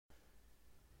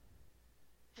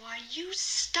you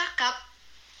stuck-up,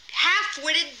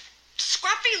 half-witted,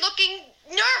 scruffy-looking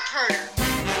nerve herder.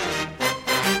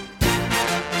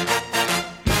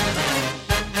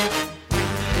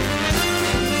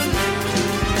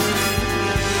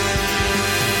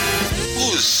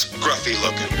 Who's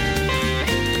scruffy-looking?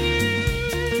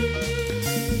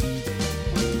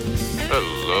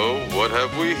 Hello, what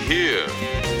have we here?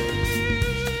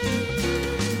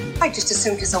 I just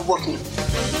assumed he's a Wookiee.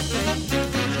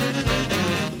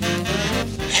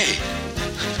 Hey,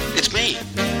 it's me.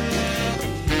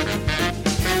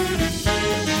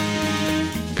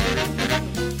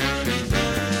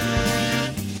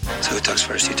 So who talks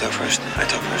first? You talk first. I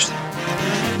talk first.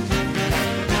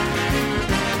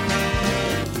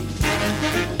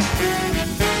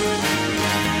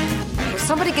 Will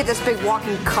somebody get this big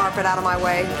walking carpet out of my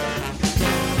way?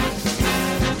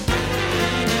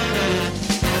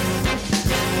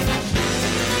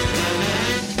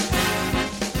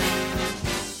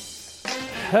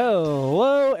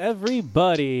 Hello,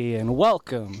 everybody, and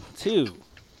welcome to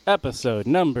episode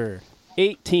number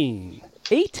 18.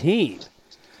 18!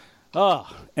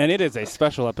 Oh, and it is a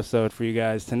special episode for you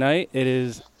guys tonight. It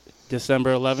is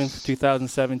December 11th,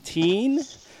 2017.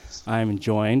 I'm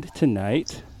joined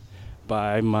tonight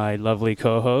by my lovely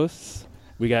co-hosts.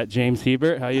 We got James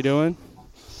Hebert. How you doing?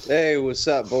 Hey, what's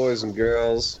up, boys and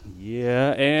girls?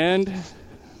 Yeah, and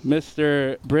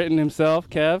Mr. Britain himself,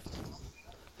 Kev.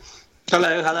 Hello,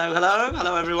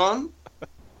 everyone.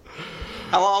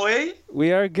 How are we?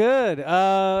 We are good.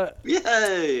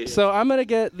 Yay! So I'm going to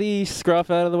get the scruff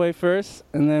out of the way first,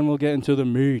 and then we'll get into the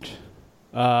meat.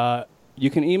 You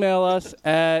can email us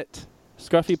at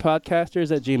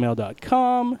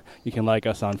scruffypodcasters@gmail.com. You can like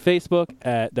us on Facebook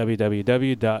at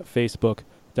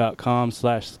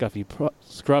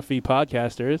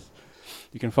www.facebook.com/scruffypodcasters.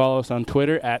 You can follow us on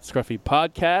Twitter at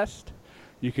scruffypodcast.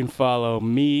 You can follow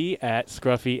me at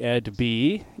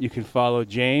ScruffyEdB. You can follow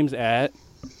James at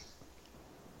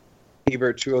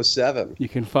Hebert207. You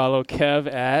can follow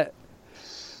Kev at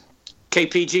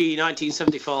KPG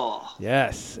 1974.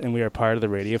 Yes, and we are part of the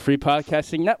Radio Free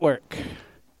Podcasting Network.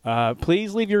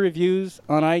 Please leave your reviews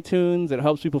on iTunes. It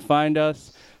helps people find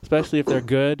us, especially if they're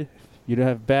good. If you don't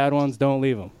have bad ones, don't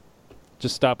leave them.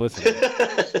 Just stop listening,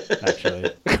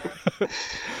 actually.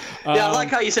 Yeah, I like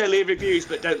how you say leave reviews,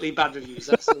 but don't leave bad reviews.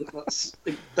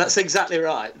 That's exactly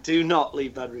right. Do not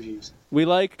leave bad reviews. We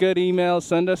like good emails.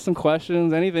 Send us some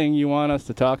questions, anything you want us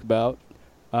to talk about.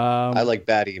 I like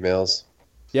bad emails.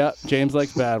 Yeah, James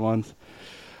likes bad ones.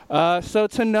 So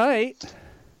tonight,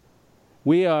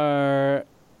 we are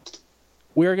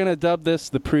going to dub this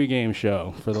the pregame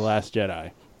show for The Last Jedi.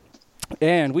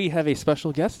 And we have a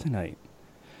special guest tonight.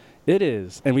 It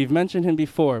is, and we've mentioned him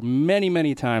before many,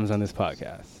 many times on this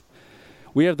podcast.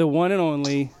 We have the one and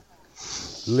only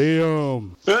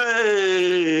Liam.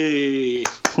 Hey!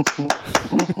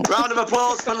 Round of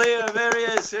applause for Liam. There he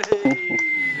is. Hey.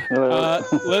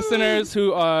 Listeners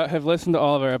who have listened to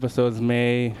all of our episodes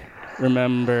may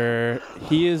remember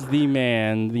he is the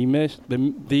man, the myth, the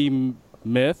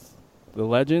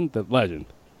legend,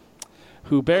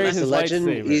 who buried his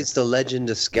lightsaber. He's the legend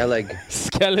of Skellig.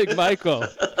 Skellig Michael.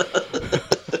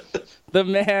 The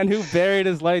man who buried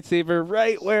his lightsaber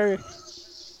right where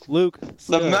Luke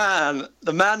stood.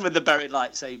 The man with the buried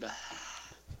lightsaber.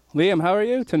 Liam, how are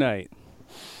you tonight?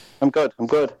 I'm good.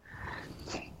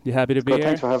 You happy to be here?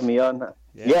 Thanks for having me on.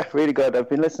 Yeah, really good. I've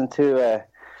been listening to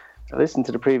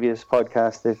the previous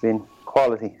podcast. They've been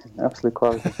quality, absolute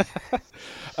quality.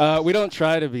 We don't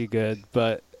try to be good,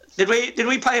 but did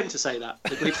we pay him to say that?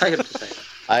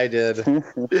 I did.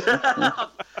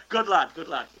 Good lad.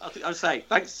 I'll say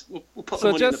thanks. We'll put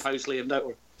the money in the post, Liam. Don't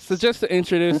worry. So just to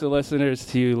introduce the listeners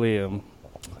to you, Liam.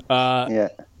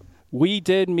 We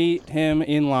did meet him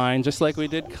in line, just like we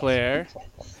did Claire.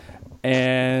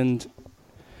 And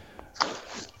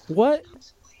what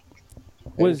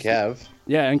was Kev?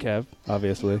 Yeah, and Kev,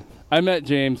 obviously. I met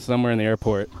James somewhere in the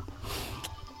airport.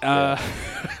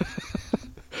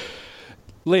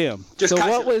 Liam,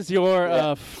 what was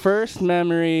your first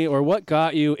memory, or what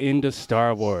got you into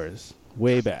Star Wars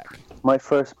way back? My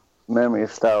first memory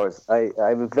of Star Wars, I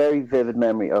have a very vivid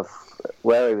memory of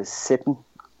where I was sitting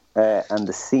and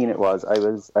the scene it was. I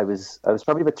was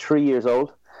probably about 3 years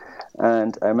old,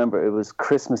 and I remember it was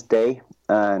Christmas Day,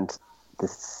 and the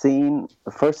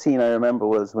first scene I remember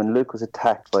was when Luke was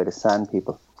attacked by the Sand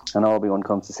People, and Obi-Wan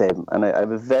comes to save him. And I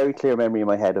have a very clear memory in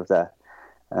my head of that.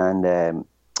 And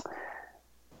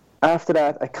after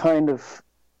that, I kind of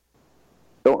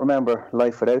don't remember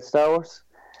life without Star Wars.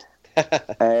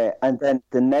 And then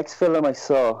the next film I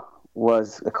saw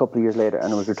was a couple of years later,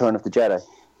 and it was Return of the Jedi.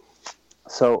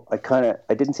 so I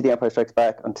didn't see The Empire Strikes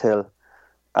Back until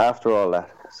after all that.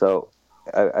 So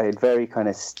I had very kind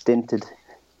of stinted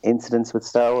incidents with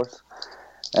Star Wars.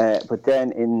 But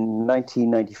then in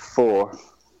 1994,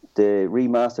 the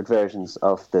remastered versions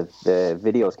of the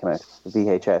videos came out, the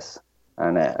VHS,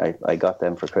 and I got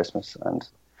them for Christmas and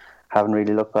haven't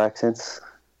really looked back since.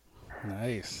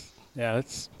 Nice. Yeah,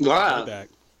 that's wow. Back.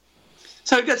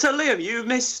 So Liam,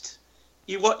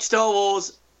 you watched Star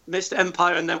Wars, missed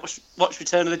Empire, and then watched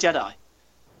Return of the Jedi.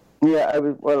 Yeah, I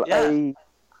was. Well,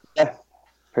 yeah,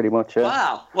 pretty much.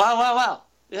 Yeah. Wow.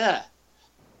 Yeah.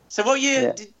 So what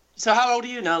year? Yeah. So how old are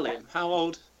you now, Liam? How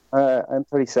old? I'm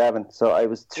 37. So I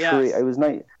was three. Yes. I was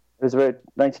It was about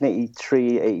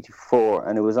 1983, 84,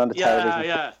 and it was on the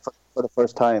television for the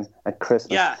first time at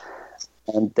Christmas. Yeah.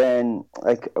 And then,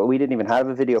 we didn't even have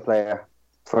a video player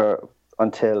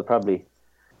until probably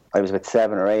I was about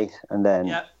 7 or 8, and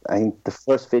then I think the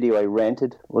first video I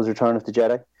rented was Return of the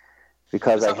Jedi,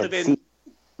 because I had seen.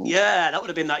 Yeah, that would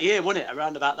have been that year, wouldn't it?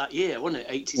 Around about that year, wouldn't it?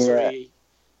 83.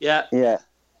 Yeah. Yeah.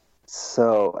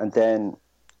 So, and then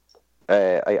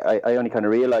I only kind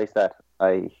of realised that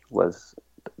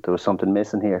there was something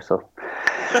missing here. So.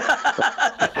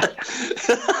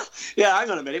 Yeah,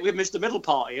 hang on a minute. We've missed the middle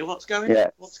part here. What's going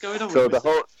on? So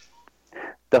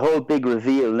the whole big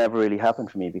reveal never really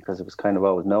happened for me because it was kind of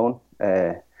always known.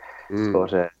 But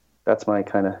that's my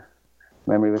kind of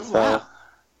memory with Star Wars.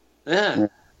 Yeah.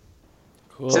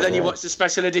 Cool. So then you watched the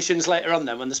special editions later on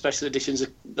then, when the special editions,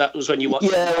 that was when you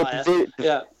watched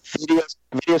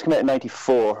Videos came out in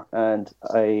 94, and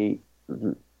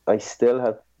I still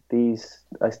have these.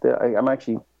 I'm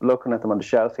actually looking at them on the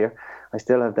shelf here. I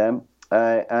still have them.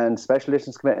 And special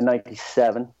editions came out in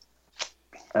 97.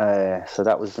 So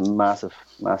that was a massive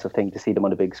thing to see them on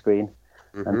the big screen.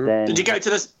 Mm-hmm. And then Did you go to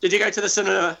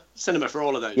the cinema for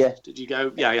all of those? Yeah. Did you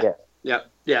go? Yeah.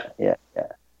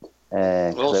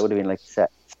 Because I would have been like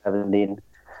 17,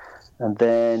 and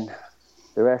then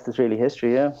the rest is really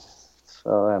history. Yeah.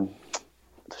 So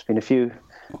there's been a few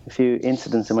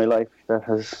incidents in my life that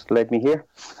has led me here.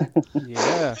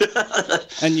 Yeah.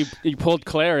 And you pulled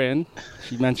Claire in.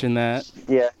 She mentioned that.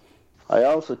 Yeah. I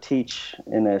also teach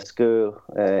in a school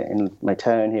in my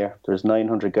town here. There's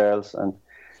 900 girls, and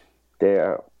they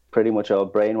are pretty much all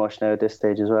brainwashed now at this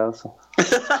stage as well.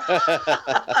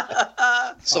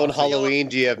 So on Halloween,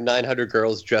 do you have 900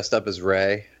 girls dressed up as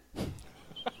Rey?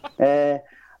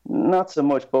 Not so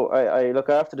much, but I look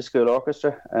after the school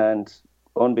orchestra, and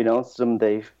unbeknownst to them,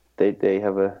 they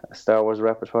have a Star Wars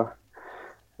repertoire.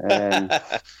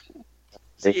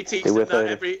 So you teach them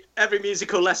that every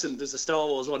musical lesson there's a Star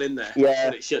Wars one in there.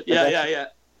 Yeah. Yeah.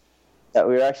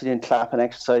 We were actually doing clapping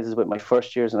exercises with my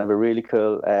first years, and I have a really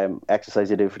cool exercise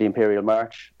you do for the Imperial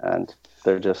March, and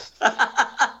they're just...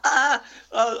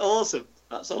 Oh, awesome.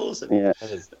 That's awesome. Yeah.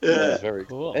 That is very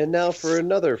cool. And now for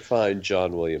another fine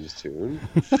John Williams tune.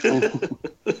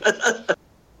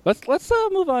 Let's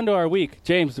move on to our week.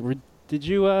 James, did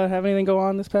you have anything go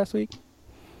on this past week?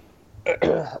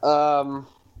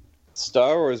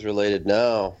 Star Wars related?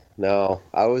 No.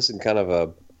 I was in I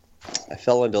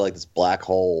fell into like this black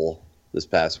hole this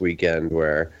past weekend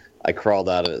where I crawled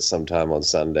out of it sometime on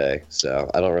Sunday. So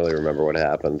I don't really remember what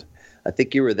happened. I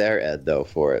think you were there, Ed, though,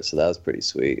 for it. So that was pretty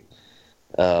sweet.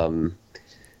 Just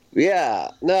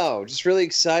really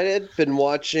excited. Been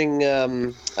watching,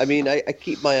 I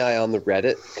keep my eye on the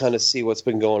Reddit, kind of see what's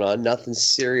been going on. Nothing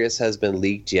serious has been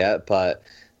leaked yet, but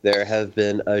there have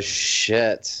been a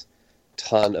shit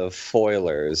ton of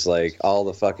foilers, like all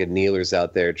the fucking kneelers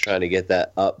out there trying to get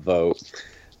that upvote.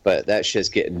 But that shit's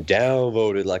getting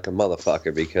downvoted like a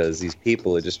motherfucker because these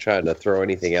people are just trying to throw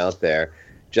anything out there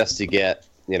just to get,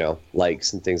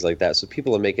 likes and things like that. So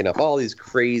people are making up all these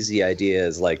crazy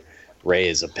ideas like Rey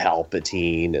is a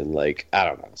Palpatine and like, I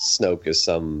don't know, Snoke is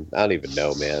I don't even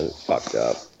know, man. It's fucked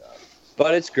up.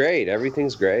 But it's great.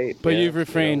 Everything's great. But you've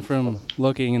refrained from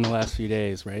looking in the last few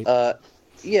days, right? Not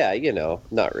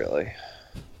really.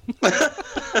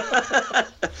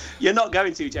 You're not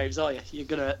going to, James, are you? You're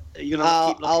gonna keep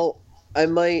looking. I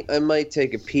might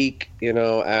take a peek,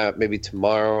 maybe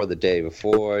tomorrow or the day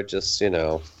before, just,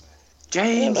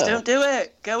 James, don't do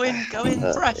it. Go in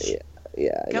fresh.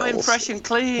 Yeah. Go in fresh and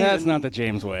clean. That's not the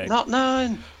James way. Not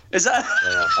known. Is that?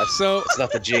 It's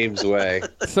not the James way.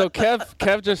 So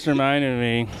Kev just reminded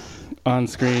me on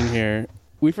screen here.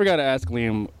 We forgot to ask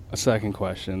Liam a second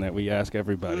question that we ask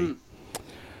everybody.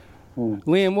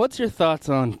 Liam, what's your thoughts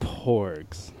on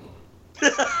porgs?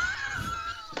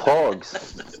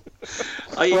 Porgs?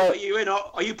 Are you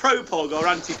pro porg or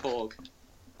anti porg?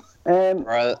 I'm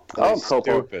pro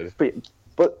porg.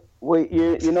 But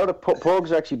you know the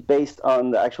porgs are actually based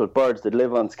on the actual birds that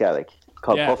live on Skellig.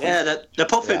 called Yeah. Puffins. Yeah, the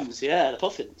puffins. Yeah, the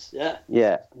puffins. Yeah.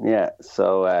 Yeah.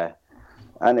 So,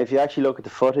 and if you actually look at the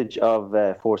footage of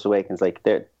Force Awakens, like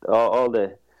all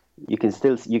the, you can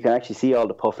actually see all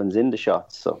the puffins in the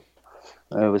shots. So,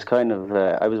 it was kind of,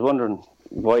 I was wondering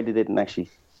why they didn't actually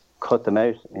cut them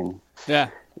out in. Yeah.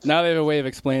 Now they have a way of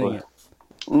explaining it.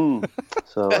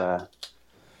 So,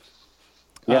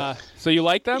 yeah. So you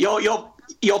like them?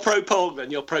 You're pro Pullman.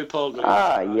 You're pro Pullman.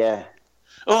 Yeah.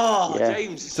 Oh, Yeah.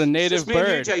 James. It's a native just me and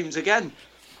you, bird. James, again.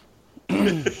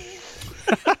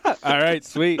 All right,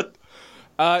 sweet. Look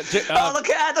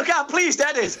how pleased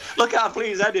Ed is. Look how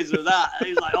pleased Ed is with that.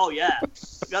 He's like, oh, yeah.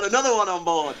 Got another one on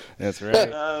board. That's right.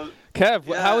 Kev,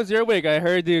 yeah. how was your week? I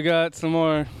heard you got some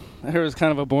more. I heard it was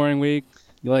kind of a boring week.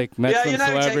 You met some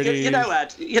celebrities. You know,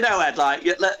 Ed, like,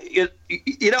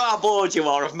 you know how bored you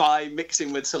are of my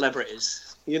mixing with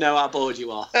celebrities. You know how bored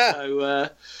you are. So,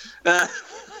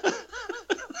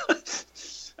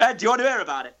 Ed, do you want to hear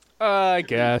about it? I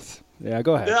guess. Yeah,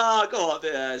 go ahead. Yeah, go on.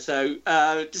 Yeah. So,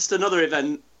 just another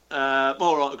event,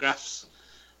 more autographs.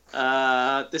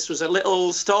 This was a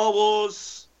little Star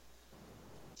Wars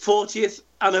 40th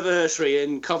anniversary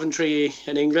in Coventry,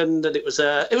 in England, and it was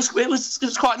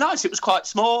quite nice. It was quite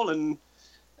small, and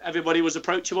everybody was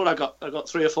approachable. I got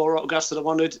 3 or 4 autographs that I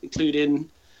wanted, including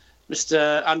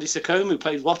Mr. Andy Secombe, who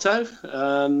played Watto,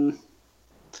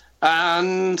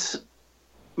 and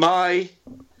my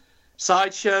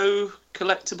Sideshow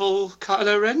collectible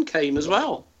Kylo Ren came as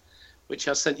well, which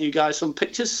I sent you guys some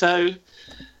pictures. So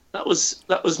that was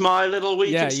my little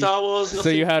week in Star Wars. So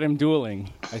you had him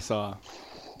dueling, I saw.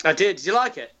 I did. Did you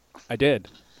like it? I did.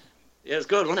 Yeah, it was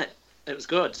good, wasn't it? It was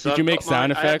good. So did you make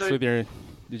sound effects with your?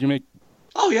 Did you make?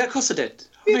 Oh yeah, of course I did.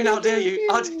 I mean, how dare you?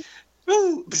 How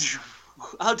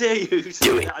dare you?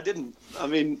 I didn't. I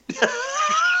mean,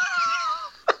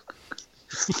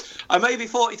 I may be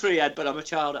 43, Ed, but I'm a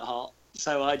child at heart.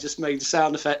 So I just made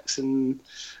sound effects and.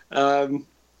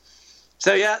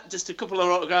 So yeah, just a couple of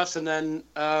autographs, and then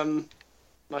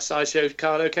my Sideshow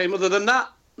Cardo came. Other than that,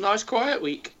 nice quiet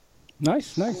week.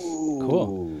 Nice.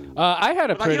 Cool. I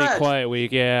had a pretty quiet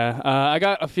week, yeah. I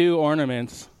got a few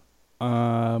ornaments.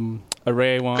 A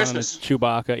Rey one, Christmas. a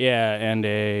Chewbacca, yeah, and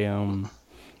a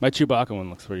my Chewbacca one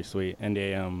looks pretty sweet, and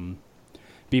a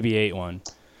BB-8 one.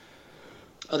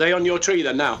 Are they on your tree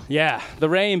then now? Yeah, the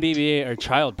Rey and BB-8 are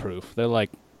child-proof. They're like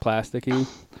plasticky,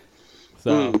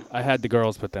 so I had the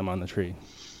girls put them on the tree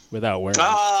without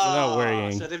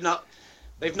worrying. So they've not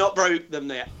broke them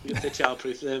yet. They're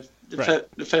childproof. They're Right.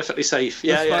 perfectly safe.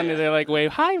 Yeah, It's yeah. funny. Yeah. They like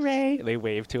wave, "Hi, Rey." They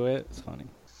wave to it. It's funny.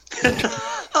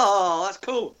 Oh, that's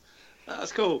cool.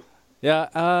 That's cool. Yeah,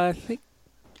 I think.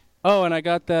 Oh, and I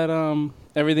got that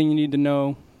everything you need to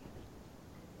know.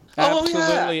 Oh,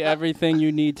 Absolutely yeah. everything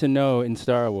you need to know in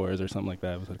Star Wars or something like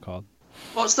that. What's it called?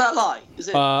 What's that like? Is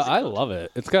it? I love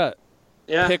it. It's got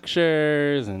Yeah.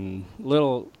 pictures and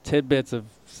little tidbits of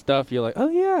stuff. You're like, oh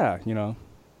yeah, the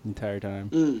entire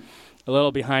time. A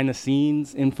little behind the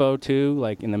scenes info too,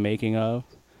 like in the making of.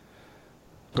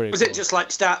 Pretty Was cool. it just like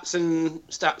stats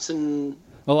and?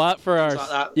 A lot for our like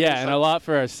that? and a lot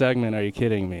for our segment. Are you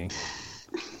kidding me?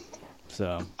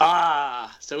 So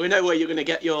So we know where you're going to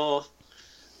get your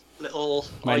little.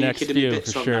 my Are You next Kidding Me few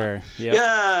bits for from sure. that.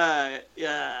 Yep.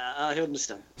 Yeah, I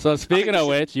understand. So speaking of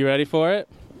we which, you ready for it?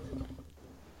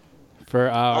 For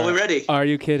our Are we ready? Are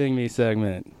You Kidding Me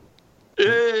segment?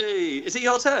 Hey, is it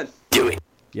your turn?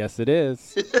 Yes, it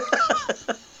is.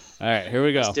 All right, here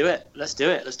we go. Let's do it. Let's do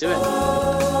it.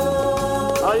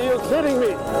 Are you kidding me?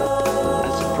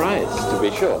 A surprise, to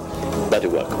be sure. Better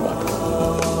welcome back.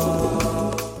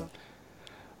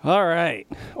 All right.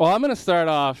 Well, I'm going to start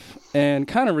off and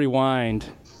kind of rewind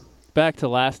back to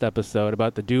last episode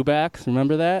about the dewbacks.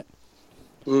 Remember that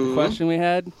question we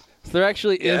had? So there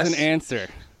actually is an answer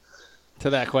to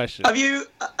that question. Have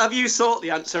you sought the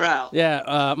answer out?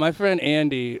 Yeah, my friend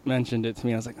Andy mentioned it to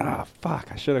me. I was like,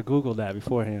 fuck, I should have Googled that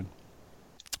beforehand.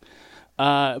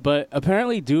 But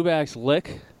apparently dewbacks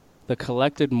lick the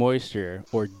collected moisture,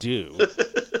 or dew,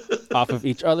 off of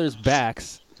each other's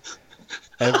backs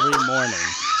every morning.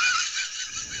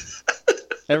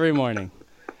 Every morning.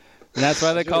 And that's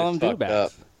why they call them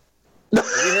dewbacks.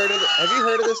 Have you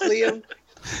heard of this, Liam?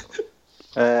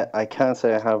 I can't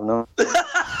say I have, no.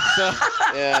 So,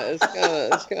 Yeah,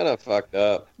 it's kind of fucked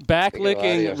up. back Think about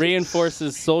licking it.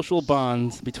 reinforces social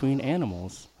bonds between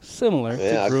animals, similar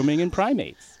to grooming in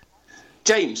primates.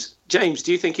 James,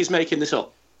 do you think he's making this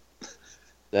up?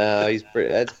 No,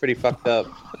 that's pretty fucked up.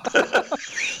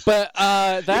 But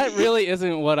that really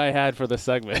isn't what I had for the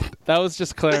segment. That was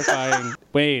just clarifying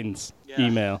Wayne's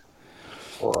email.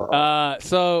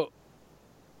 So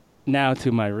now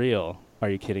to my real Are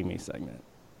You Kidding Me segment.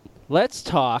 let's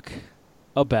talk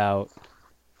about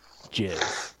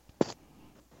jizz.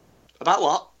 About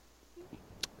what?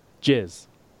 Jizz.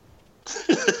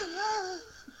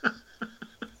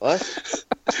 What?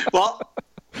 What?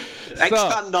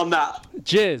 Expand on that.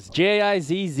 Jizz,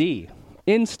 J-I-Z-Z,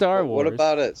 in Star Wars. What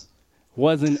about it?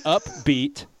 Was an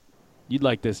upbeat, you'd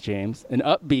like this, James, an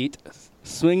upbeat,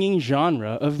 swinging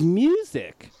genre of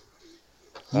music.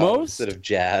 Instead of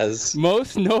jazz.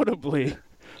 Most notably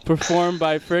performed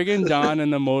by friggin' Don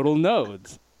and the Modal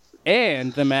Nodes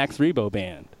and the Max Rebo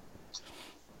Band.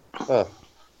 Huh.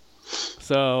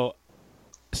 So,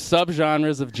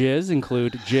 subgenres of jizz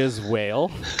include jizz whale.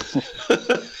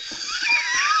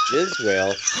 Jizz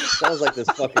whale? Sounds like this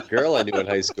fucking girl I knew in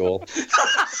high school.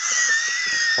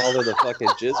 Called her the fucking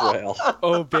jizz whale.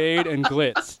 Obeyed and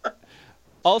glitz.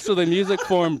 Also, the music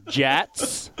form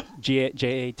jats,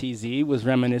 J-A-T-Z, was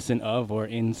reminiscent of or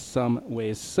in some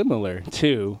ways similar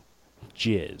to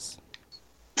jizz.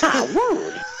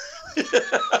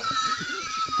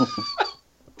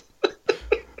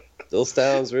 Still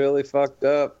sounds really fucked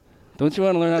up. Don't you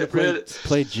want to learn how to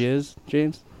play jizz,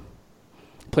 James?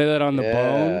 Play that on the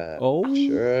bone? Oh,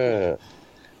 sure.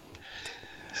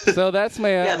 So that's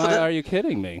my Are You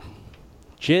Kidding Me?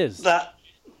 Jizz.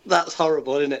 That's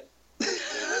horrible, isn't it?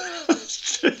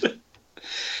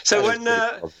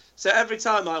 So so every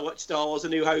time I watch Star Wars: A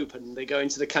New Hope and they go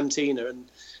into the cantina and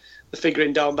the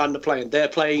Figuring Down band are playing, they're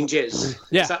playing jizz.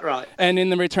 Yeah. Is that right? And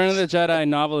in the Return of the Jedi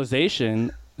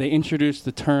novelization, they introduced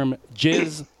the term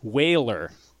jizz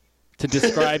whaler to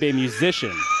describe a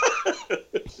musician.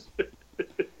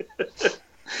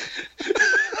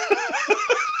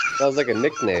 Sounds like a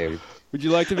nickname. Would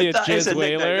you like to be a jizz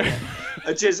whaler?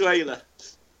 A jizz whaler.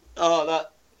 Oh,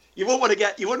 that you wouldn't want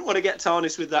to get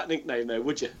tarnished with that nickname, though,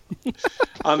 would you?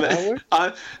 I'm a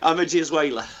jizz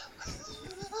whaler.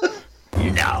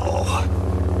 No.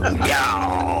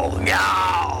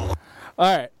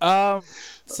 All right.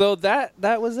 So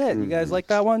that was it. You guys like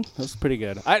that one? That was pretty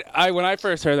good. I when I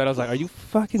first heard that, I was like, "Are you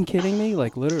fucking kidding me?"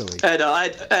 Like literally. Ed,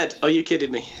 are you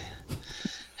kidding me?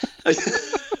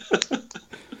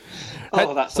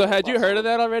 Had you heard of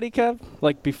that already, Kev?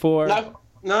 Like before?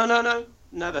 No,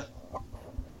 never.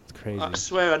 It's crazy. I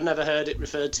swear I'd never heard it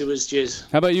referred to as jizz.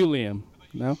 How about you, Liam?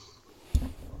 No?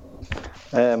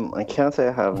 I can't say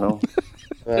I have, no.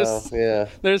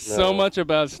 There's so much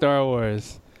about Star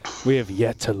Wars we have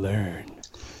yet to learn.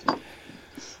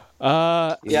 You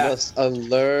must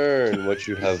unlearn what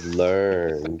you have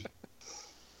learned.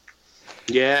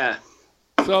 Yeah.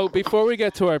 So before we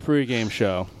get to our pregame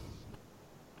show,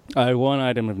 I have one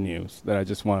item of news that I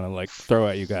just want to throw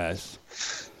at you guys.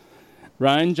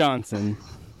 Rian Johnson,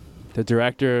 the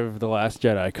director of The Last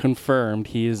Jedi, confirmed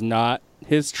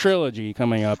his trilogy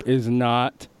coming up is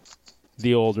not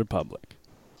The Old Republic.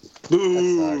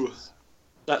 Boo!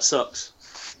 That sucks.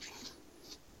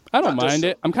 I don't mind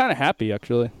it. I'm kind of happy,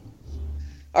 actually.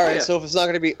 All right, so if it's not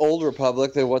going to be Old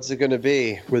Republic, then what's it going to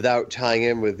be without tying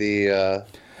in with the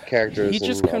characters? He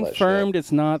just confirmed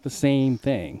it's not the same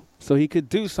thing. So he could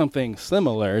do something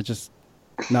similar, just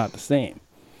not the same.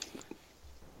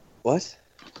 What?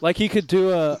 Like he could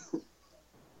do a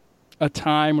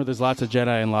time where there's lots of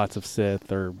Jedi and lots of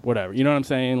Sith or whatever. You know what I'm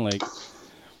saying? Like,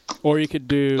 or you could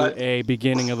do a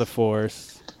beginning of the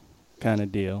Force kind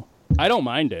of deal. I don't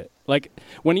mind it. Like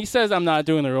when he says I'm not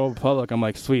doing the Old Republic, I'm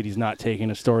like, sweet. He's not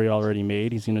taking a story already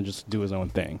made. He's gonna just do his own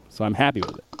thing. So I'm happy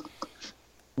with it.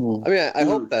 I mean, I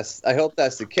hope that's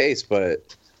the case,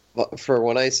 but for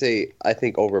when I say I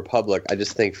think Old Republic, I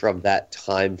just think from that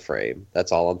time frame.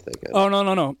 That's all I'm thinking. Oh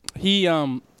no. He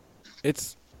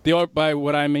it's by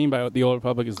what I mean by the Old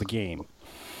Republic is the game.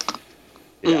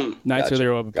 Yeah, Knights of the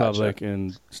Old Republic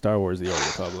and Star Wars: The Old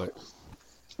Republic.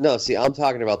 No, see, I'm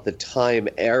talking about the time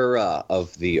era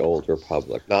of the Old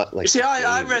Republic, not like. See,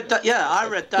 I read that. Yeah, I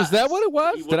read that. Is that what it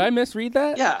was? Did I misread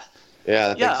that? Yeah.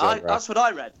 Yeah. That's what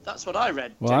I read. That's what I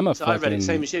read. Well, I'm a I read it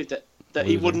same as you. That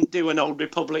he wouldn't do an Old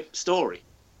Republic story.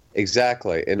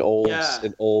 Exactly, an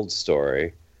old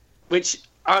story. Which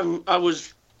I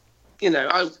was,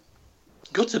 I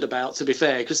gutted about, to be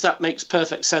fair, because that makes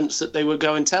perfect sense that they would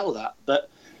go and tell that. But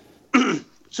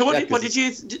so what did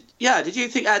you? Did you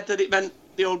think, Ed, that it meant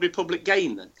the Old Republic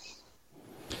game then?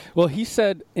 Well, he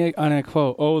said, and I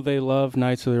quote, "Oh, they love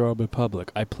Knights of the Old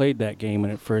Republic. I played that game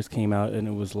when it first came out, and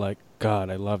it was like, God,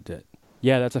 I loved it.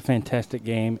 Yeah, that's a fantastic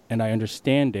game, and I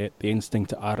understand it, the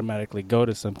instinct to automatically go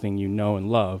to something you know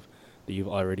and love that you've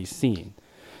already seen."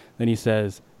 Then he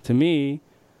says, "To me,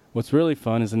 what's really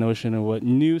fun is the notion of what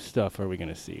new stuff are we going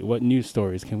to see? What new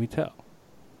stories can we tell?"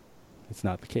 It's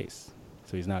not the case.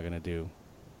 So he's not going to do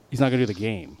the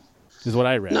game, is what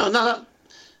I read. No.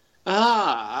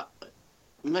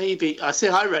 maybe I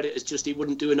read it as just he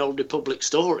wouldn't do an Old Republic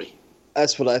story.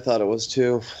 That's what I thought it was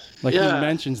too. Like Yeah. he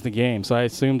mentions the game, so I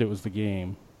assumed it was the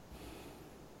game.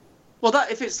 Well,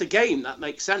 that if it's the game, that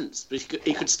makes sense. But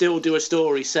he could still do a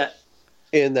story set.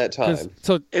 In that time.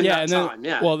 So In yeah, that and then, time,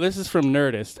 yeah. Well, this is from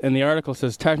Nerdist, and the article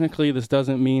says technically this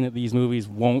doesn't mean that these movies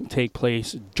won't take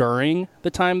place during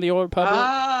the time of the Old Republic.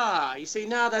 Ah, you see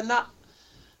now then that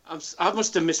I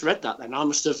must have misread that then. I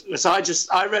must have because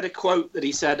I read a quote that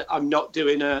he said I'm not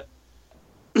doing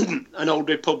an Old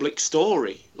Republic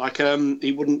story. Like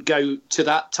he wouldn't go to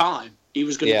that time. He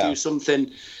was going to do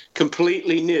something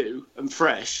completely new and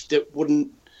fresh that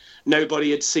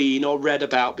nobody had seen or read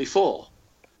about before.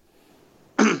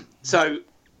 So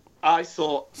I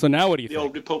thought. So now what do you the think?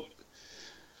 Old Republic?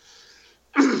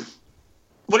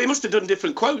 Well, he must have done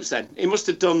different quotes then. He must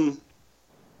have done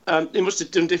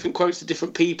different quotes to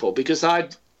different people because I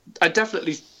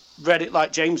definitely read it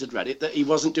like James had read it, that he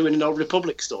wasn't doing an Old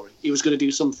Republic story. He was going to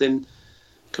do something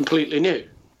completely new.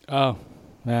 Oh,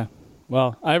 yeah.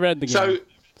 Well, I read the game,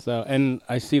 so and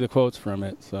I see the quotes from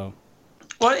it. So,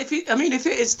 well, if it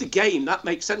is the game, that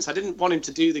makes sense. I didn't want him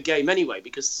to do the game anyway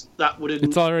because that wouldn't.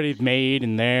 it's already made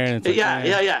and there. And it's like,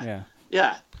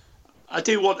 yeah. I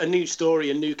do want a new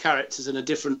story and new characters and a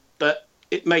different, but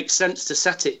it makes sense to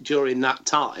set it during that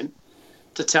time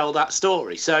to tell that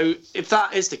story. So if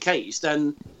that is the case,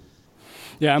 then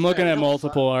yeah, I'm looking at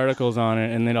multiple articles on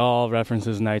it, and it all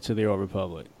references Knights of the Old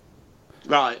Republic.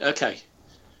 right, okay.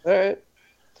 All right.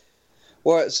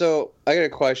 Well, so I got a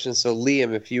question. So,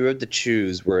 Liam, if you were to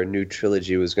choose where a new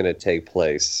trilogy was going to take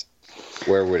place,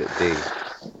 where would it be?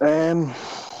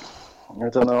 I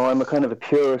don't know. I'm a kind of a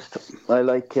purist. I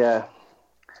like. I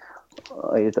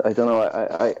don't know.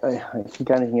 I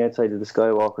think anything outside of the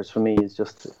Skywalkers for me is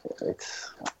just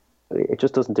it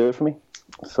just doesn't do it for me.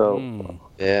 So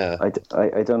yeah, I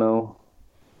don't know.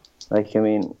 Like, I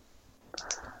mean,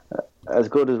 as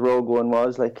good as Rogue One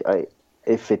was, like,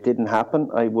 if it didn't happen,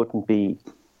 I wouldn't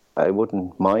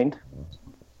mind.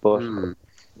 But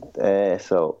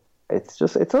so it's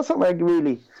not something I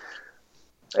really.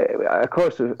 Of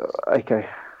course, like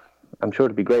I'm sure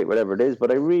it'd be great, whatever it is.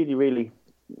 But I really, really,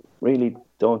 really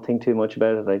don't think too much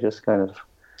about it. I just kind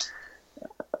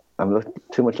of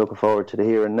too much looking forward to the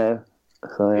here and now.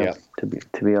 So yeah, to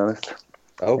be honest.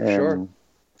 Oh, sure.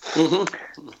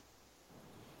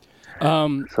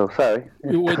 So sorry.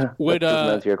 Would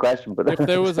doesn't answer your question, but if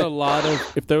there was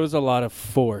a lot of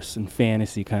force and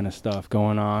fantasy kind of stuff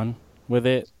going on with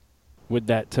it, would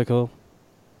that tickle?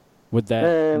 Would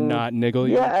that not niggle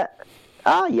you? Yeah.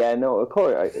 Yeah. No, of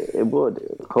course it would.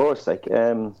 Of course, like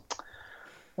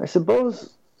I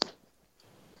suppose,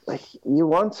 like you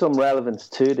want some relevance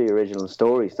to the original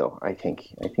stories, though. I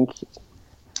think,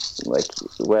 like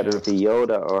whether it be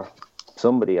Yoda or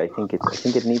somebody, I think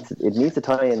it needs to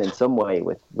tie in some way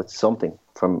with something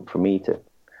for me to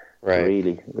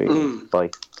really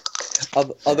like.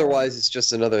 Otherwise, it's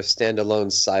just another standalone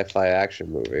sci-fi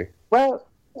action movie. Well,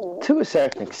 to a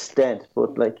certain extent,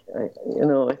 but like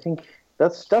I think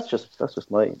that's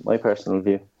just my personal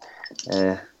view.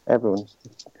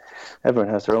 Everyone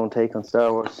has their own take on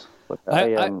Star Wars. But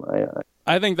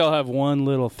I think they'll have one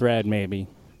little thread, maybe,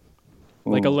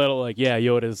 like a little, like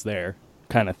Yoda's there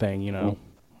kind of thing,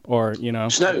 or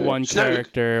Snoke. one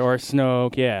character or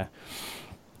Snoke,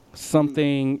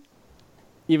 something,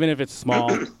 even if it's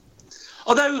small.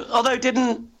 Although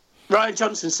didn't Rian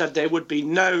Johnson said there would be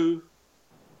no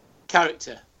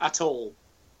character at all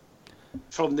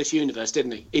from this universe,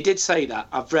 didn't he? He did say that.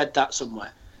 I've read that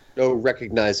somewhere. No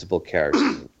recognizable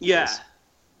character. Yeah.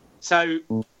 So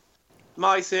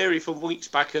my theory from weeks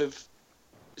back of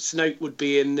Snoke would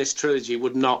be in this trilogy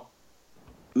would not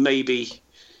maybe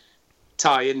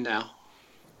tie in now.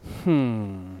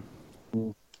 Do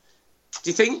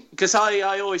you think? Because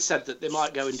I always said that they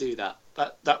might go and do that.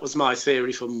 That was my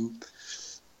theory from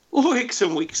weeks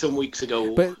and weeks and weeks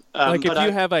ago. But if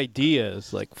you have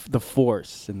ideas like the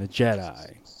Force and the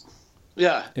Jedi,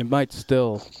 it might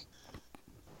still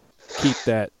keep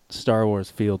that Star Wars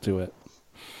feel to it.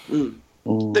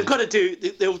 They've got to do.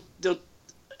 They'll.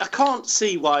 I can't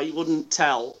see why you wouldn't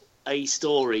tell a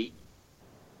story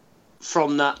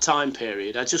from that time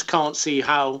period. I just can't see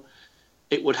how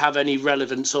it would have any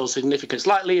relevance or significance.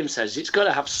 Like Liam says, it's got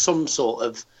to have some sort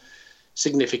of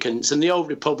significance. And the Old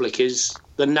Republic is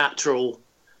the natural.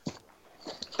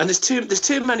 And there's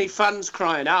too many fans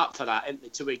crying out for that, isn't there,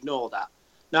 to ignore that.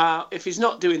 Now, if he's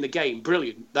not doing the game,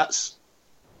 brilliant. That's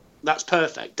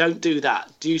perfect. Don't do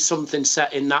that. Do something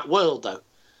set in that world, though.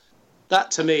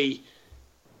 That, to me,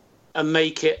 and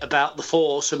make it about the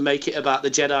Force and make it about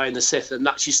the Jedi and the Sith, and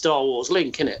that's your Star Wars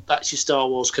link, innit? That's your Star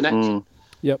Wars connection.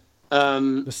 Yep.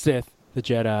 The Sith, the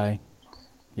Jedi.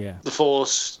 Yeah. The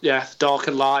Force, dark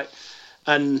and light.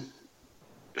 And,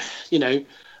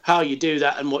 how you do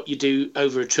that and what you do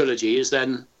over a trilogy is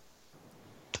then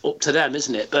up to them,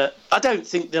 isn't it? But I don't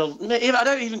think I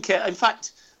don't even care. In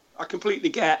fact, I completely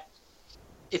get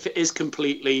if it is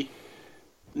completely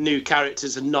new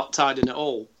characters and not tied in at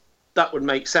all. That would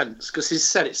make sense, because he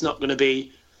said it's not going to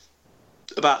be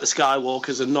about the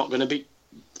Skywalkers and not going to be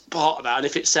part of that. And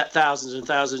if it's set thousands and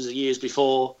thousands of years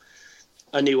before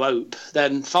A New Hope,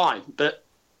 then fine. But,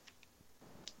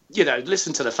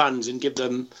 listen to the fans and give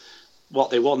them what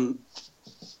they want.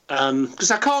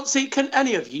 Because I can't see, can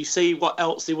any of you see what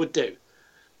else they would do?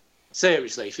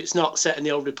 Seriously, if it's not set in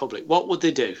the Old Republic, what would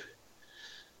they do?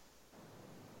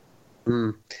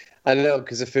 I don't know,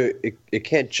 because if it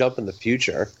can't jump in the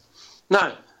future.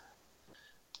 No.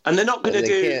 And they're not going to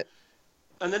do...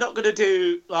 And they're not going to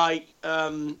do,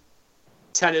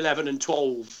 10, 11 and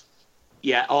 12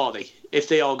 yet, are they? If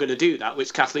they are going to do that,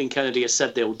 which Kathleen Kennedy has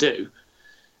said they'll do.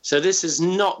 So this is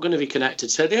not going to be connected.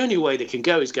 So the only way they can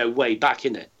go is go way back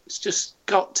in it. It's just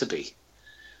got to be.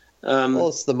 Well,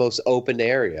 it's the most open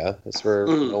area. That's where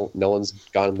no one's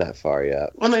gone that far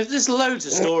yet. Well, there's loads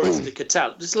of stories they could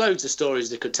tell. There's loads of stories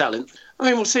they could tell.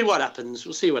 We'll see what happens.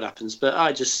 But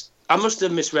I must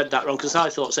have misread that wrong, because I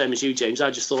thought, same as you, James, I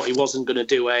just thought he wasn't going to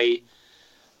do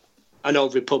an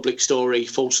Old Republic story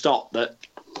full stop. But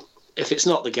if it's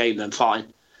not the game, then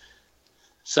fine.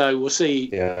 So we'll see.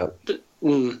 Yeah. But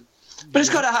it's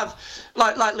got to have,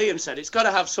 like Liam said, it's got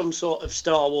to have some sort of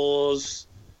Star Wars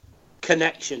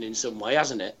connection in some way,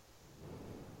 hasn't it?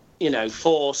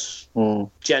 Force,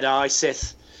 Jedi,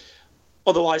 Sith.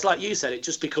 Otherwise, like you said, it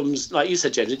just becomes, like you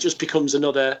said, James, it just becomes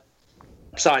another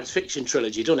science fiction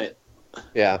trilogy, doesn't it?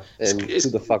 Yeah, and who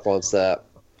the fuck wants that?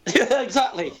 Yeah,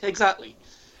 exactly.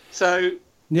 So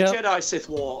the Jedi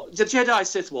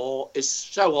Sith War is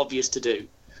so obvious to do.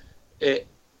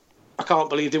 I can't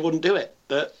believe they wouldn't do it,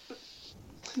 but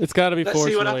it's got to be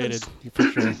Force related for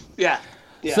sure. Yeah.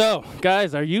 So,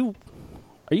 guys, are you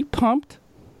pumped?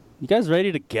 You guys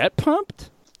ready to get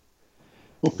pumped?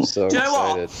 I'm so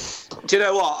excited. Do you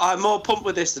know what? I'm more pumped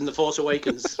with this than The Force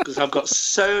Awakens, because I've got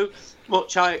so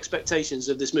much high expectations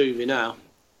of this movie now.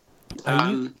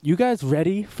 Are you guys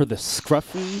ready for the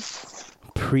scruffy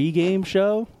pre-game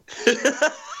show?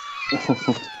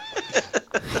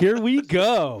 Here we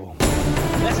go.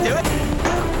 Let's do it.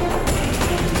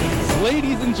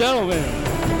 Ladies and gentlemen,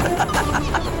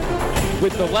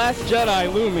 with The Last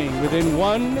Jedi looming within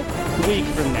 1 week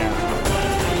from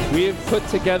now, we have put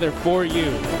together for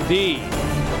you the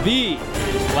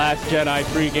Last Jedi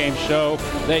pregame show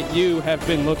that you have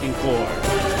been looking for.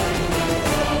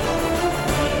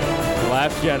 The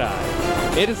Last Jedi.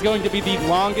 It is going to be the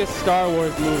longest Star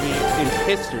Wars movie in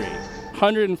history.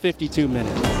 152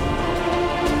 minutes.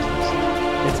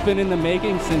 It's been in the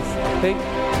making since, I think,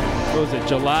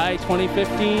 July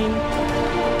 2015?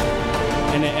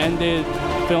 And it ended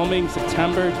filming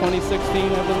September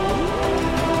 2016, I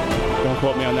believe. Don't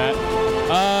quote me on that.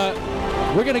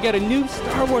 We're going to get a new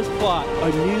Star Wars plot, a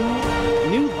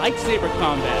new lightsaber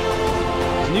combat,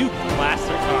 new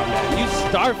blaster combat, new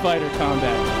starfighter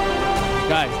combat.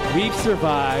 Guys, we've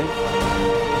survived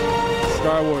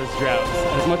Star Wars droughts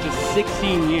as much as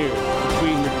 16 years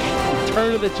between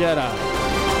Return of the Jedi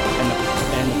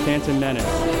and the Phantom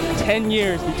Menace. 10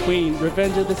 years between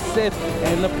Revenge of the Sith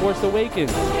and The Force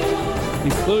Awakens,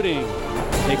 including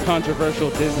a controversial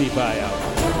Disney buyout.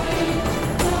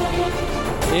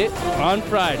 It on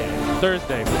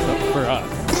Thursday for us.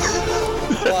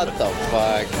 What the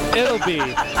fuck? It'll be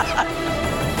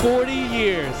 40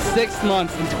 years, 6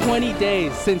 months, and 20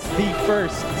 days since the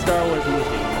first Star Wars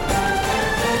movie.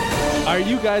 Are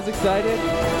you guys excited?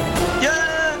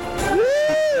 Yeah!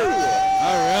 Woo!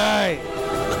 All right.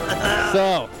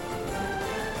 So,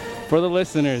 for the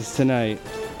listeners tonight,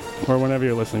 or whenever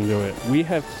you're listening to it, we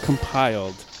have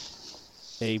compiled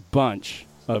a bunch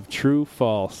of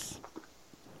true-false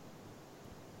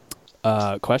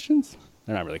questions.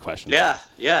 They're not really questions. Yeah.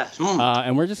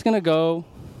 And we're just going to go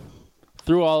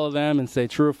through all of them and say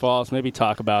true or false, maybe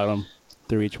talk about them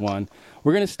through each one.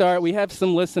 We're going to start. We have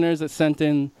some listeners that sent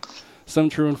in some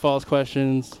true and false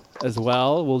questions as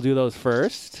well. We'll do those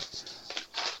first.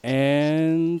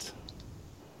 And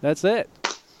that's it.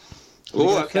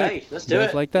 Oh, okay. Let's do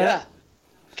it. Like that?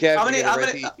 Kev,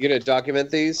 you're going to document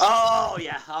these? Oh,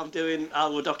 yeah. I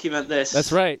will document this.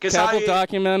 That's right. Kev will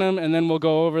document them, and then we'll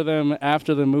go over them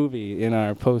after the movie in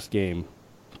our post-game.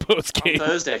 On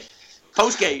Thursday.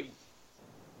 Post-game.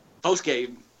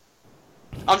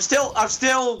 I've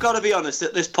still got to be honest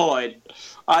at this point.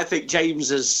 I think James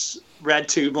has read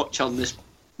too much on this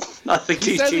I think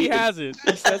He he's says cheating. he hasn't.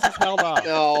 He says he's held off.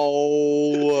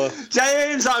 No.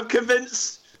 James, I'm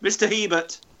convinced. Mr.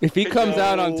 Hebert. If he comes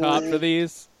out on top for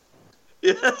these,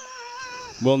 Yeah.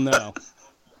 we'll know.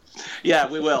 Yeah,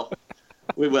 we will.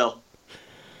 We will.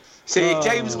 See,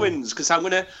 James wins because I've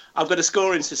got a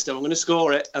scoring system. I'm going to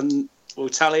score it and we'll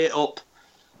tally it up.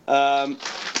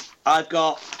 I've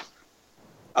got.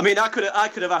 I mean, I could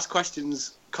have asked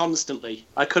questions constantly.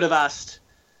 I could have asked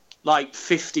like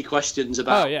 50 questions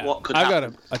about what could happen.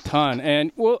 I've got a ton,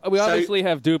 and we obviously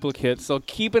have duplicates, so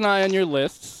keep an eye on your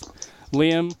lists,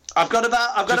 Liam. I've got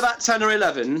about 10 or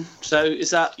 11. So is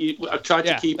that you? I've tried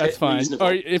to keep that's it fine. reasonable.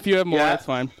 Or if you have more, that's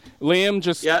fine. Liam,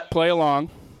 just play along.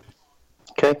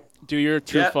 Okay. Do your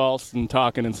true, false, and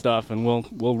talking and stuff, and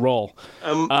we'll roll.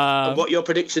 What are your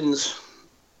predictions?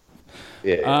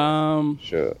 Yeah.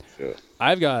 Sure.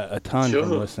 I've got a ton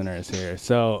from listeners here,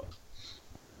 so.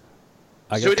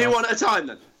 Should we do one at a time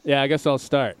then? Yeah, I guess I'll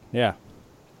start. Yeah.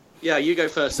 Yeah, you go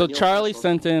first. So Charlie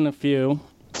sent in a few.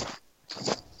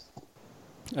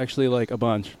 Actually, like a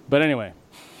bunch. But anyway,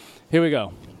 here we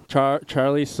go.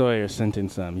 Charlie Sawyer sent in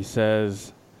some. He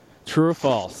says, true or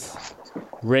false?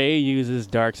 Ray uses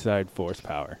dark side force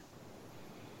power.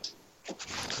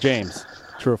 James,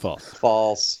 true or false?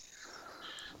 False.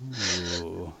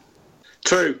 Ooh.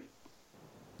 True.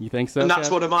 You think so? And that's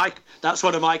Kev?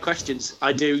 one of my questions.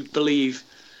 I do believe.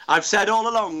 I've said all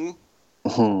along,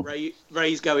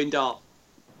 Ray's going dark.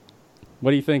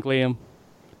 What do you think, Liam?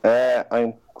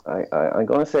 I'm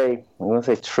going to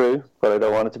say true, but I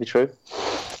don't want it to be true.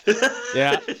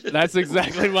 Yeah, that's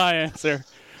exactly my answer.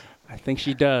 I think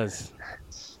she does.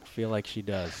 I feel like she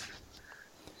does.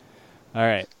 All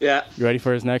right. Yeah. You ready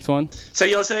for his next one? So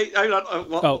you'll say, hold on.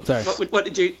 What, sorry. What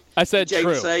did you? I said James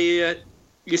true. Say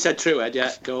you said true, Ed.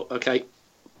 Yeah. Go. Okay.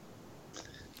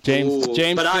 James Ooh,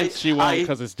 thinks she won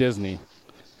because it's Disney.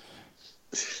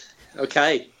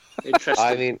 Okay. Interesting.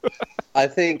 I mean, I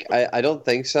don't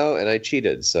think so, and I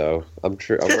cheated, so I'm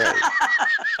right.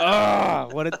 Oh,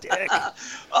 what a dick.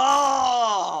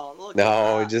 Look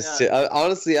No, at just that.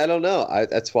 honestly, I don't know.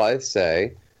 That's why I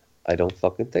say I don't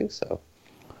fucking think so.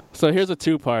 So here's a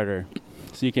two-parter,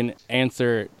 so you can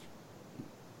answer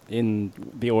in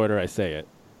the order I say it.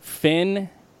 Finn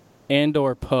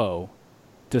and/or Poe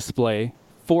display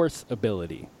force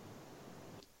ability.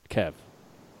 Kev.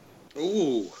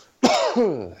 Ooh.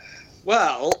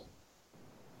 Well,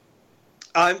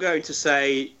 I'm going to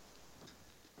say.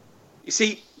 You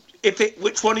see,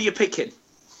 which one are you picking?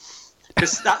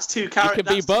 Because that's two characters. It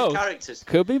could be both. Characters.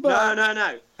 Could be both.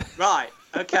 No. Right.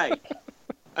 Okay.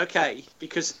 Okay.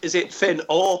 Because is it Finn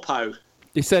or Poe?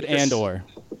 You said and/or.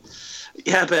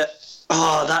 Yeah, but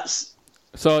that's.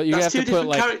 So you That's have to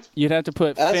put you'd have to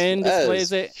put Finn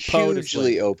displays it, Poe displays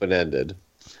hugely open-ended.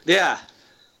 Yeah.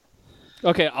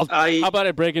 Okay, how about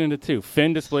I break it into two?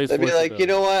 Finn displays I'd be force like, ability. you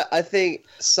know what? I think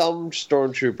some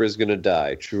stormtrooper is gonna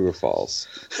die. True or false?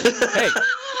 Hey,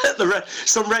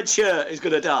 some red shirt is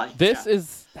going to die. this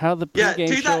is how the pregame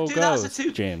show do that as goes, a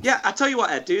two. James. Yeah, I tell you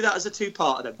what, Ed, do that as a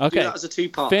two-part then. Okay. Do that as a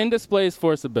two-part. Finn displays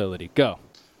force ability. Go.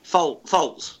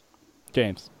 False.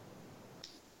 James.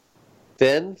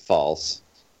 Finn, false.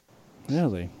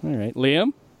 Really? All right.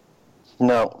 Liam?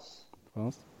 No.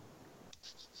 False.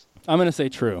 I'm going to say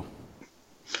true.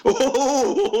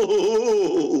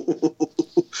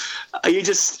 Are you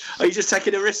just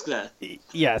taking a risk there?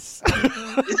 Yes.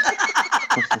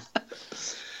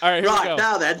 All right, here we go.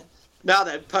 Now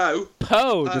then, Poe.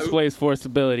 Poe displays force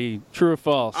ability. True or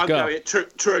false? I'm Go. going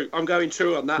true. I'm going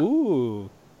true on that. Ooh.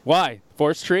 Why?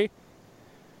 Force tree?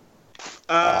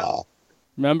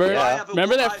 Remember? Yeah.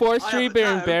 Remember that force tree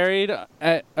being buried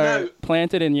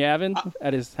planted in Yavin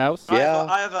at his house? Yeah.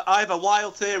 I have a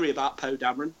wild theory about Poe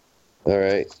Dameron. All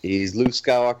right. He's Luke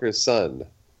Skywalker's son.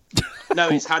 No,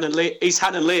 he's Han and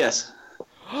Leia.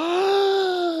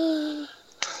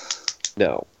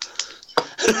 No.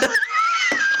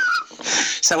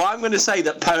 So I'm going to say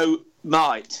that Poe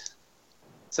might.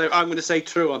 So I'm going to say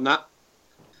true on that.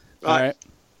 Right. All right.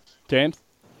 James?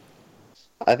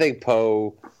 I think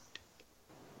Poe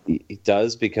he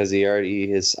does because he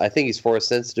already is. I think he's force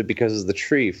sensitive because of the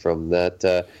tree from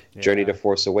that Journey to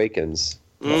Force Awakens.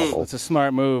 It's a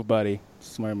smart move, buddy.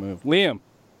 Smart move. Liam?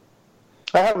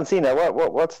 I haven't seen that.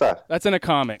 What's that? That's in a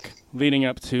comic leading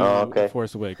up to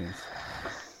Force Awakens.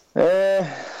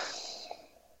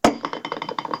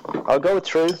 I'll go with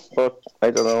true, but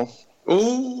I don't know.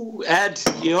 Ooh, Ed,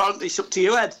 it's up to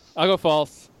you, Ed. I'll go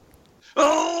false.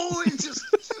 Oh, it's just...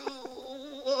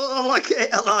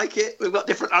 I like it. We've got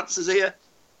different answers here.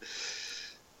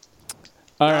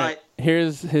 All right.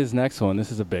 Here's his next one.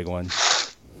 This is a big one.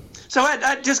 So,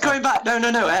 Ed, just going back.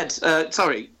 No, Ed.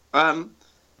 Sorry.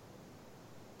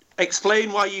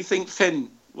 explain why you think Finn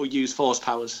will use Force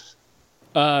powers.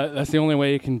 That's the only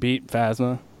way you can beat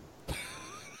Phasma.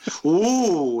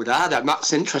 Ooh,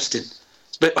 that's interesting.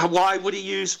 But why would he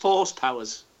use Force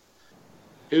powers?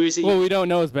 Who is he? Well, we don't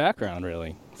know his background,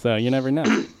 really. So you never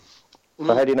know.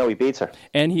 But how do you know he beats her?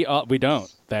 And we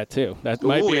don't. That, too. That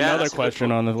might be another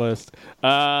question on the list.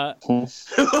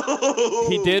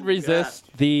 He did resist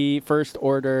the First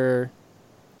Order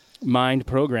mind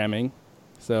programming.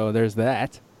 So there's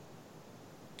that.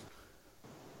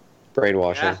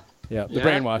 Brainwashing. Yeah, the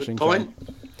brainwashing. Good point.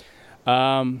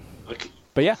 Okay.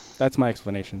 But yeah, that's my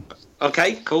explanation.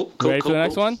 Okay, cool. Ready for the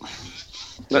next one?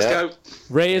 Let's go.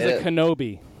 Rey is a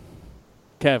Kenobi.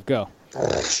 Kev, go.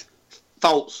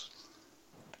 False.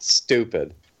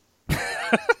 Stupid.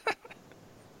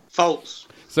 False.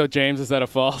 So James, is that a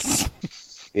false?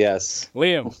 Yes.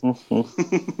 Liam?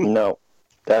 No,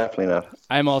 definitely not.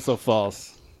 I'm also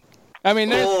false. I mean,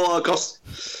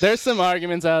 there's some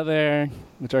arguments out there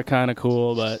which are kind of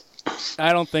cool, but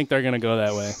I don't think they're going to go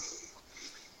that way.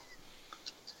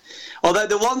 Although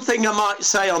the one thing I might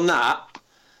say on that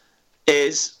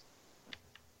is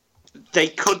they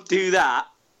could do that,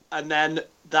 and then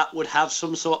that would have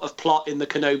some sort of plot in the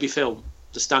Kenobi film,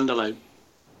 the standalone.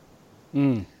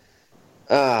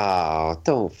 Oh,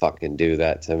 don't fucking do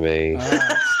that to me.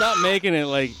 Stop making it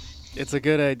like it's a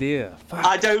good idea. Fuck.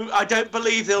 I don't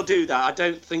believe they'll do that. I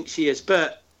don't think she is.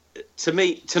 But to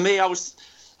me,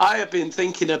 I have been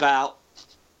thinking about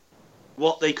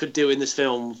what they could do in this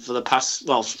film for the past,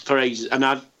 for ages, and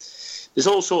there's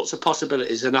all sorts of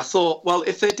possibilities. And I thought, well,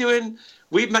 if they're doing,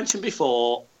 we've mentioned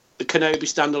before, the Kenobi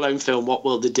standalone film, what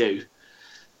will they do?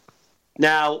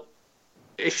 Now,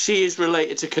 if she is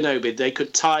related to Kenobi, they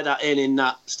could tie that in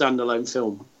that standalone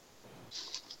film.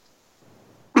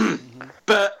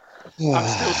 But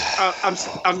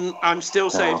I'm still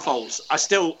saying false. I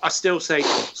still say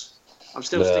false. I'm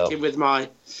still sticking with my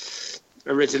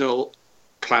original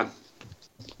plan.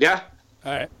 Yeah?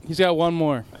 All right. He's got one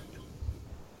more.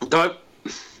 No.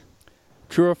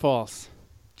 True or false?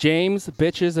 James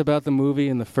bitches about the movie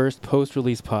in the first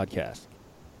post-release podcast.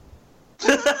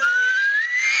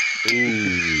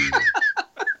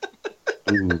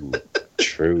 Ooh,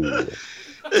 true.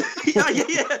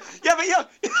 Yeah, but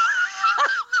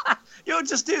you'll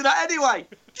just do that anyway.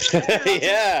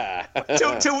 Yeah.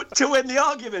 To win the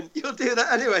argument, you'll do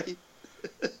that anyway.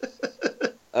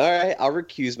 All right, I'll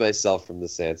recuse myself from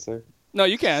this answer. No,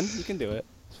 you can. You can do it.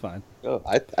 It's fine. Oh,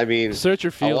 I mean, search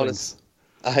your feelings.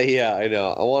 Yeah, I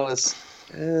know. I want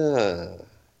to.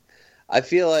 I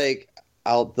feel like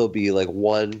there'll be like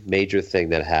one major thing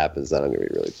that happens that I'm gonna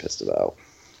be really pissed about.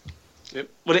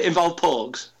 Would it involve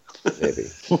porgs? Maybe.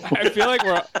 I feel like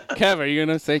Kev, are you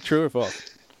gonna say true or false?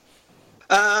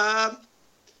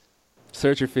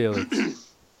 Search your feelings.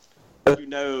 You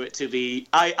know it to be.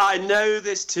 I know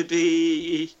this to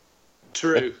be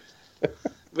true.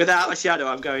 Without a shadow,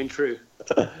 I'm going true.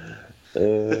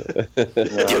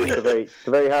 It's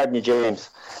very hard on you, James.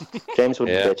 James would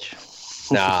bitch.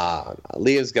 Nah,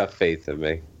 Liam's got faith in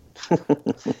me.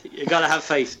 You gotta have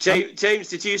faith. James,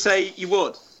 did you say you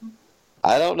would?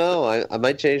 I don't know. I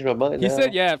might change my mind. He now.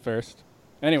 said yeah at first.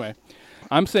 Anyway,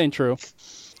 I'm saying true.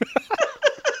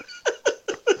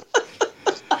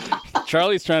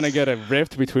 Charlie's trying to get a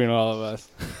rift between all of us.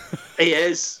 He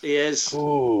is.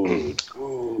 Good.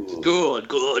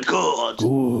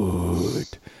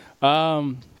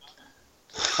 All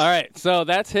right, so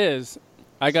that's his.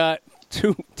 I got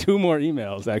two more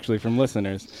emails actually from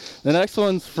listeners. The next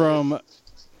one's from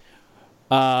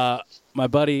my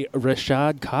buddy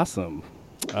Rashad Qasim.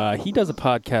 He does a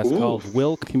podcast called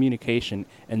Will Communication,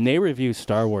 and they review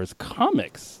Star Wars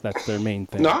comics. That's their main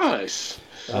thing. Nice.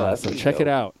 So check it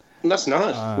out. That's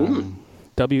nice.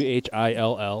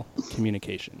 WHILL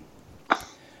Communication.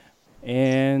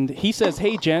 And he says,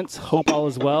 hey, gents, hope all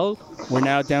is well. We're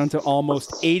now down to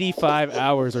almost 85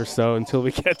 hours or so until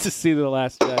we get to see The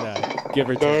Last Jedi, give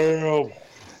or take.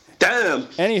 Damn.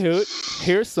 Anywho,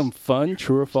 here's some fun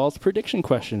true or false prediction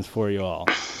questions for you all.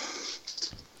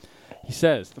 He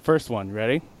says, the first one,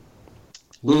 ready?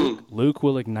 Luke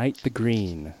will ignite the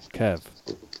green. Kev.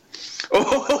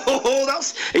 Oh,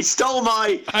 he stole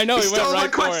my. I know, he stole went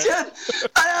right my question.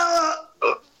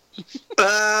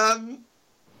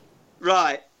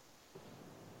 Right.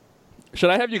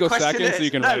 Should I have you go second so you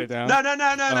can write it down? No.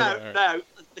 Right.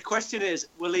 The question is,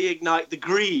 will he ignite the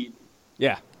green?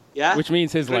 Yeah. Yeah. Which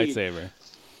means his green. lightsaber.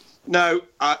 No,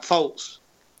 false.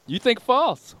 You think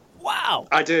false? Wow.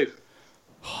 I do.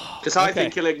 Because I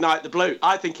think he'll ignite the blue.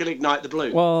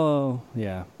 Well,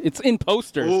 yeah. It's in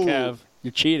posters, Kev.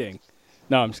 You're cheating.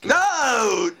 No, I'm just kidding.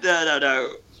 No.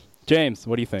 James,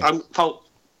 what do you think? I'm false.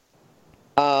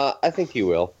 I think he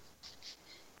will.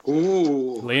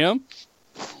 Ooh. Liam?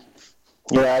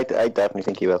 Yeah, I definitely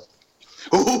think he will.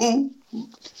 Ooh.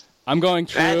 I'm going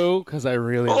true because I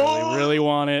really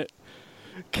want it.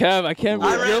 Kev, I can't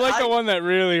believe you're like the one that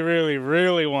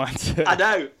really wants it. I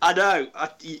know.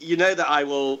 You know that I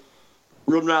will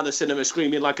run around the cinema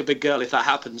screaming like a big girl if that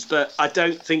happens, but I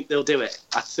don't think they'll do it.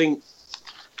 I think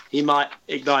he might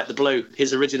ignite the blue,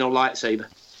 his original lightsaber.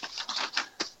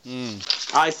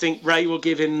 I think Rey will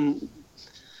give him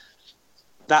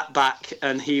that back,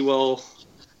 and he will...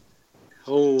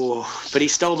 Oh, but he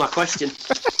stole my question.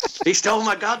 He stole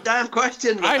my goddamn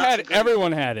question.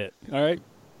 Everyone had it, all right?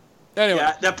 Anyway.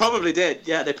 Yeah, they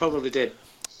probably did.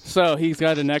 So he's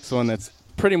got the next one that's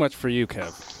pretty much for you,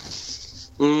 Kev.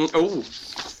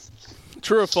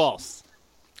 True or false?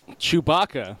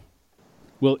 Chewbacca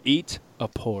will eat a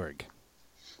porg.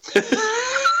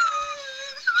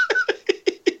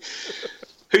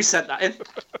 Who sent that in?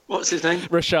 What's his name?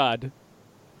 Rashad.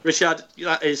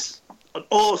 That is an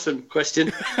awesome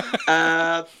question.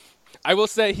 I will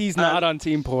say he's not on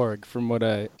Team Porg from what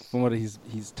he's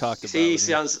talked about. He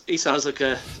sounds like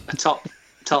a top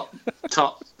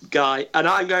guy, and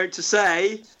I'm going to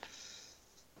say,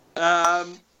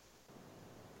 I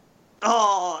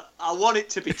want it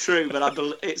to be true,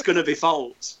 but it's going to be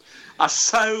false. I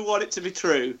so want it to be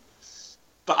true,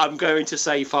 but I'm going to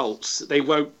say false. They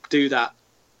won't do that,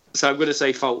 so I'm going to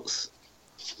say false.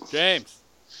 James,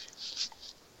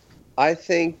 I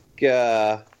think.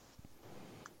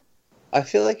 I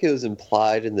feel like it was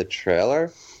implied in the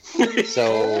trailer.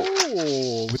 So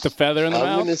with the feather in the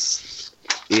mouth?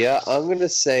 I'm gonna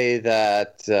say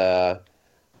that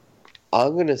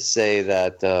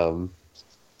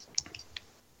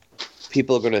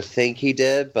people are gonna think he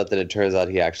did, but then it turns out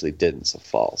he actually didn't, so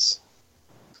false.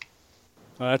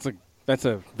 Well, that's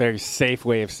a very safe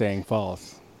way of saying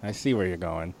false. I see where you're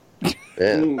going.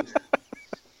 Yeah.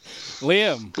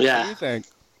 Liam, what do you think?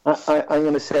 I'm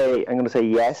going to say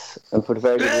yes, and for the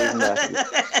very good reason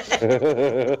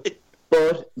that.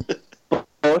 But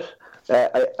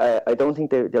I don't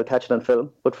think they'll catch it on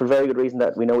film. But for the very good reason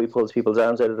that we know he pulls people's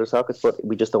arms out of their sockets, but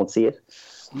we just don't see it.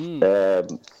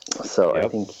 So I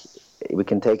think we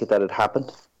can take it that it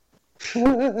happened.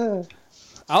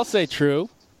 I'll say true.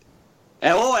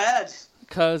 Oh, Ed.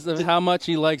 Because of how much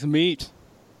he likes meat.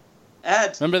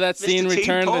 Ed. Remember that scene,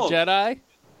 Return of the Jedi?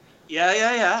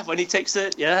 Yeah. When he takes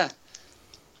it, yeah.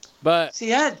 But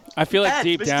see, Ed, I feel like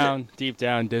deep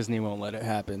down, Disney won't let it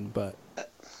happen. But I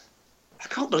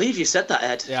can't believe you said that,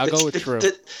 Ed. Yeah, I'll go with true.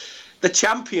 The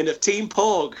champion of Team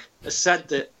Porg has said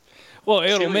that. Well,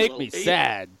 it'll make me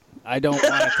sad. I don't want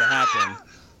it to happen.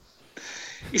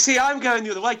 You see, I'm going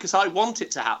the other way because I want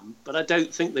it to happen, but I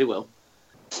don't think they will.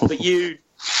 But you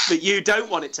don't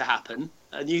want it to happen,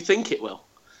 and you think it will.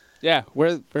 Yeah,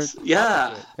 we're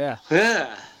yeah.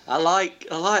 I like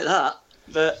that.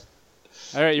 But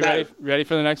all right, you ready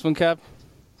for the next one, Kev?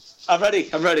 I'm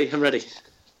ready.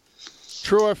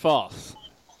 True or false?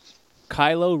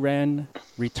 Kylo Ren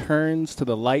returns to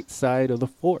the light side of the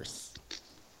Force.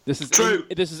 This is true.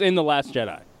 This is in The Last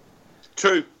Jedi.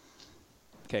 True.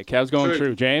 Okay, Kev's going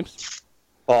true. James?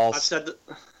 False. I've said that.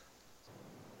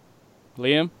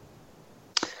 Liam?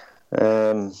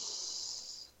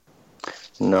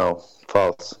 No,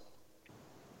 false.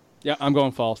 Yeah, I'm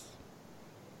going false.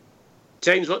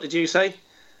 James, what did you say?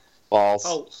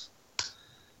 False.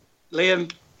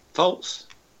 Liam, false.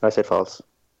 I say false.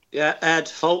 Yeah, Ed,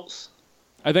 false.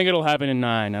 I think it'll happen in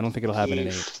 9. I don't think it'll happen in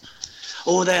 8.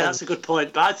 Oh, that's a good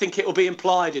point. But I think it will be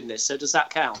implied in this, so does that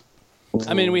count?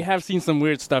 I mean, we have seen some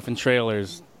weird stuff in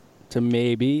trailers to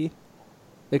maybe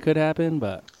it could happen,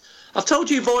 but... I've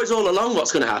told you boys all along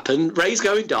what's going to happen. Rey's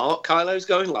going dark, Kylo's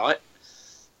going light.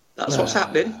 That's what's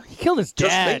happening. He killed his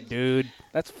dad, dude.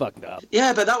 That's fucked up.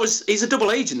 Yeah, but he's a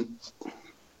double agent.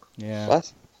 Yeah.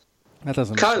 What? That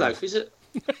doesn't make Kylo, sense. is it?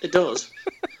 It does.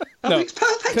 That No. makes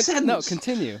perfect sense. No,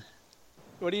 continue.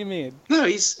 What do you mean? No,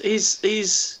 he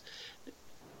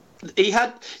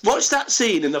had watched that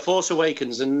scene in The Force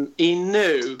Awakens, and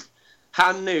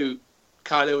Han knew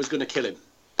Kylo was going to kill him.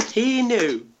 He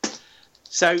knew.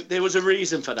 So there was a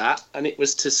reason for that, and it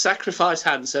was to sacrifice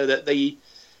Han so that the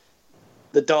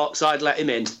dark side let him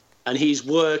in, and he's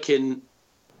working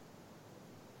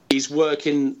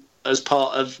as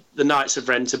part of the Knights of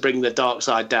Ren to bring the dark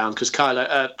side down because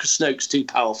Snoke's too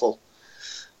powerful.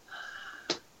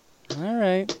 All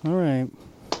right. We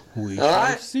All shall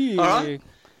right. see. All right.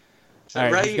 So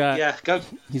All right, Rey, go.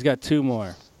 He's got 2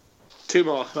 more. 2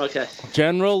 more. Okay.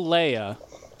 General Leia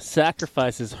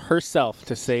sacrifices herself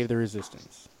to save the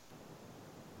Resistance.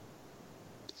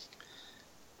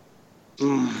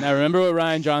 Now, remember what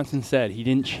Ryan Johnson said. He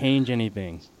didn't change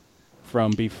anything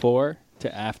from before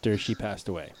to after she passed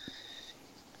away.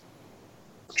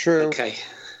 True. Okay.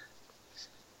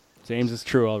 James is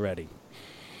true already.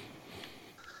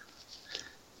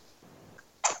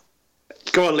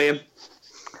 Go on,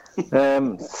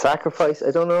 Liam. Sacrifice,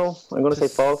 I don't know. I'm going to say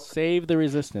false. Save the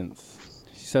resistance.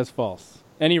 She says false.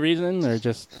 Any reason or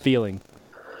just feeling?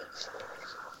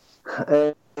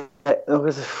 I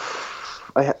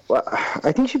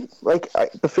think she,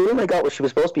 the feeling I got was she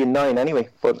was supposed to be a 9 anyway,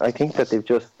 but I think that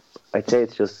I'd say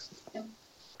it's just,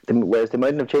 whereas they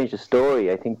mightn't have changed the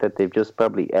story, I think that they've just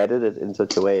probably edited it in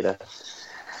such a way that,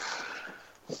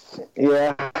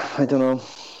 yeah, I don't know.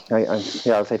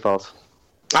 I'll say false.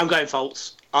 I'm going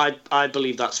false. I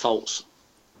believe that's false.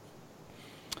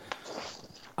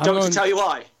 Do you want me to tell you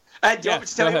why? Ed, do you want me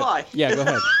to tell you why? Yeah, go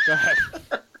ahead. Go ahead.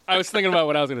 I was thinking about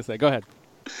what I was going to say. Go ahead.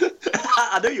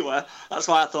 I knew you were. That's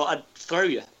why I thought I'd throw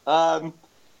you.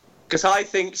 Because I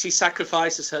think she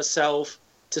sacrifices herself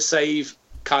to save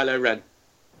Kylo Ren.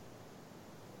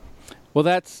 Well,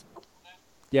 that's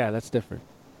different,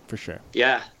 for sure.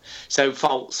 Yeah. So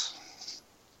false.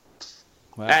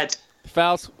 Wow. Ed.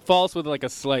 False with like a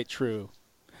slight true.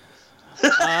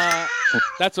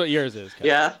 That's what yours is. Kev.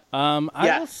 Yeah.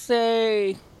 I will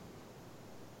say.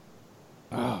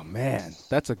 Oh man,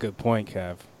 that's a good point,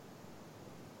 Kev.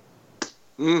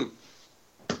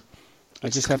 I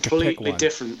just have to pick one. Completely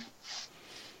different.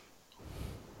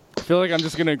 I feel like I'm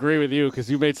just gonna agree with you because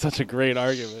you made such a great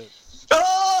argument.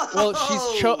 Oh! Well,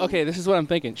 she's okay. This is what I'm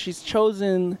thinking. She's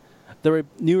chosen the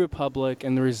New Republic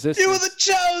and the Resistance. You were the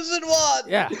chosen one.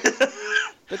 Yeah.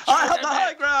 I have the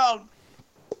high ground.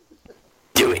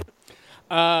 Do it.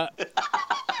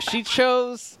 She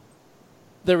chose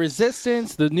the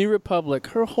Resistance, the New Republic,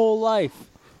 her whole life,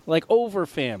 like over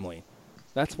family.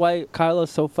 That's why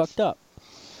Kylo's so fucked up.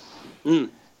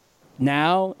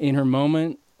 Now, in her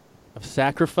moment of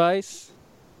sacrifice,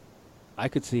 I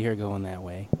could see her going that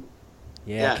way.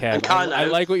 Yeah, Kev. And Kylo, I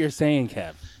like what you're saying,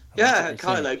 Kev.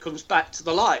 Kylo comes back to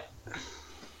the light.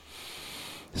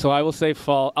 So I will say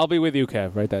false. I'll be with you,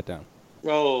 Kev. Write that down.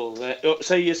 Oh,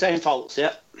 so you're saying false,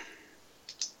 yeah?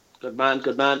 Good man,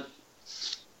 good man.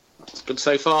 Good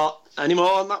so far. Any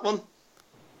more on that one?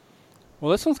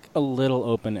 Well, this one's a little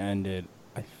open-ended.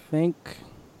 I think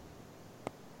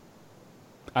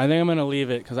I'm going to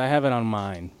leave it because I have it on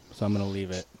mine. So I'm going to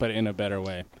leave it, but in a better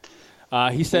way.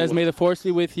 He says, may the force be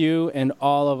with you and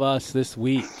all of us this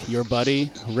week. Your buddy,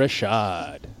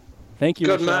 Rashad. Thank you,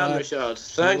 Good Rashad. man,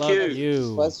 Rashad. Thank you.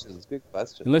 Good questions. Good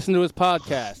questions. And listen to his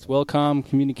podcast, Will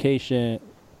Communication.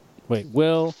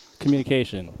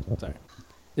 Sorry.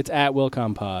 It's at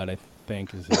WillComPod, I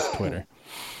think, is his Twitter.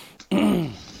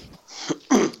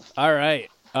 All right.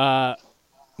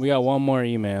 We got one more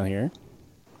email here.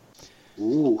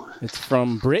 Ooh. It's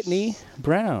from Brittany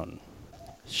Brown.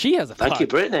 She has a Thank you,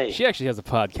 Brittany. She actually has a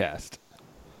podcast.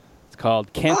 It's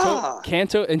called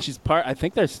Canto, and she's I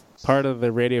think they're part of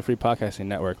the Radio Free Podcasting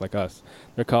Network, like us.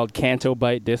 They're called Canto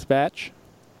Bite Dispatch.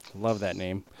 Love that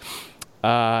name.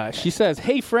 She says,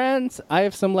 hey, friends, I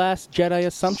have some Last Jedi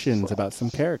assumptions about some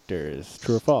characters.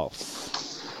 True or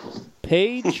false?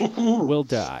 Paige will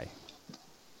die.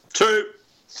 True.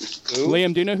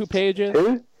 Liam, do you know who Paige is?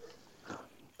 Who?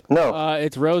 No.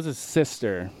 It's Rose's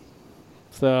sister.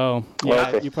 So, yeah,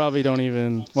 Okay. you probably don't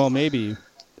even... Well, maybe.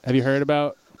 Have you heard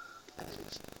about...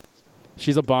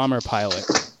 She's a bomber pilot.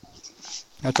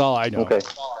 That's all I know. Okay.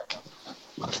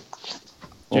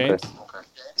 James?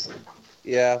 Okay.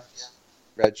 Yeah.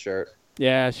 Red shirt.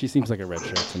 Yeah, she seems like a red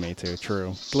shirt to me, too.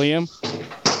 True. Liam?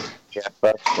 Yeah,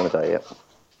 that's going to die,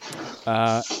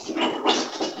 yeah.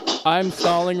 I'm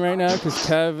stalling right now because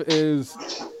Kev is...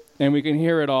 And we can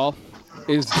hear it all.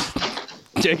 Is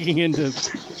digging into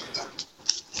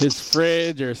his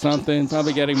fridge or something.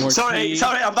 Probably getting more tea.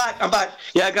 Sorry, I'm back.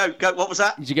 Yeah, go. What was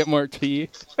that? Did you get more tea?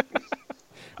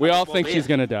 We all think she's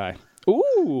going to die.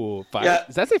 Ooh, fire. Yeah.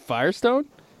 Does that say Firestone?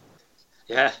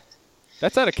 Yeah.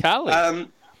 That's out of Cali.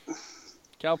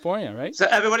 California, right? So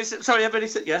everybody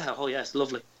said, yeah. Oh, yeah, it's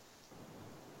lovely.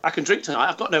 I can drink tonight.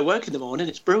 I've got no work in the morning.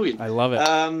 It's brilliant. I love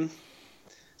it.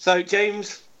 So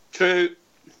James, true.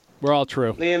 We're all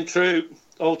true. Liam, true.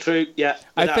 All true. Yeah.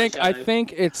 I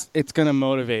think it's going to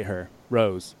motivate her,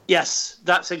 Rose. Yes,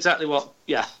 that's exactly what.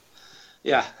 Yeah.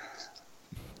 Yeah.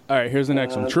 All right, here's the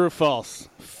next one. True or false?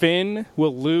 Finn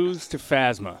will lose to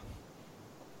Phasma.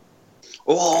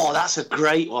 Oh, that's a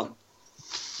great one.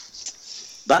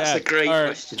 That's a great All right,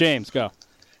 question. James, go.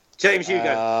 James, you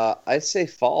go. I say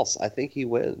false. I think he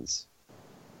wins.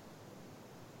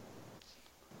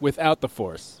 Without the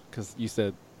Force, because you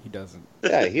said he doesn't.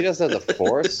 Yeah, he doesn't have the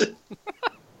Force.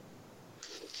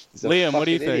 He's a Liam, what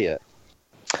do you fucking think? idiot.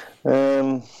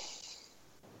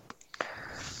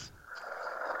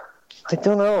 I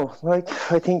don't know. Like,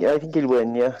 I think he'll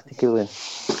win. Yeah, I think he'll win.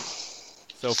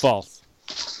 So false.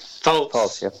 False.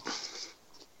 False.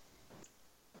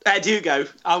 Yeah. Do you go?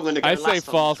 I'm going to go I last say on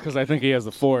false because I think he has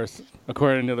the force,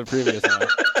 according to the previous one.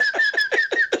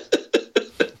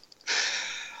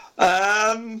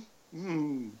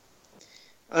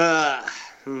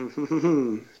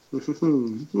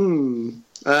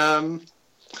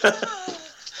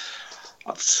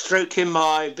 I'm stroking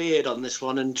my beard on this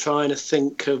one and trying to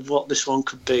think of what this one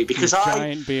could be because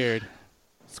Giant beard.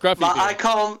 Scruffy beard.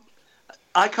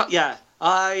 I can't. Yeah,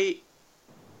 I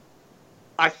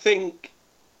think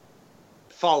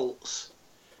false,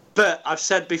 but I've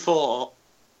said before,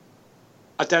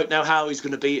 I don't know how he's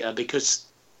going to beat her because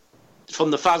from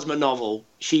the Phasma novel,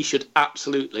 she should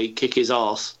absolutely kick his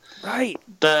arse. Right.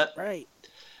 But Right.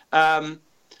 do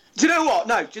you know what?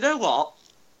 No. Do you know what?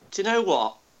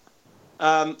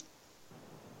 I'll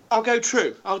go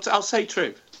true. I'll say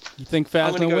true. You think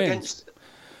I'm going to Phasma go wins? against.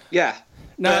 Yeah.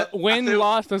 Now, but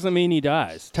loss doesn't mean he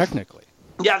dies, technically.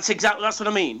 Yeah, that's what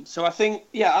I mean. So I think,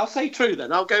 yeah, I'll say true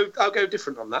then. I'll go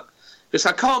different on that because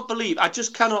I can't believe, I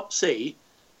just cannot see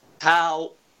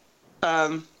how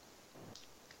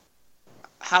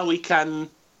we can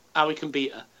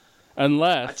beat her.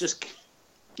 Unless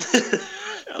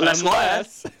Unless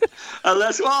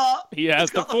what? He has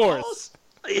the force.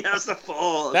 He has the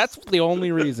force. That's the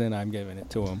only reason I'm giving it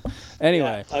to him.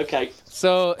 Anyway. Yeah, okay.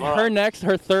 So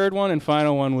her third one and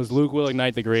final one was Luke will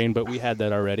ignite the green, but we had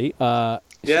that already.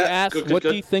 She asked, what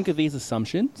do you think of these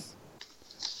assumptions?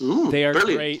 They are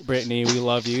brilliant. great, Brittany. We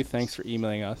love you. Thanks for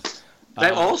emailing us.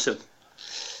 They're awesome.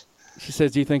 She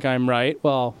says, do you think I'm right?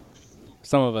 Well,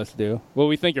 some of us do. Well,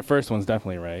 we think your first one's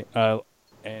definitely right.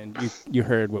 And you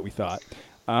heard what we thought.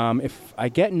 If I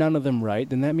get none of them right,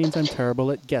 then that means I'm terrible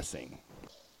at guessing.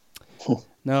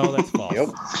 No, that's false. Yep.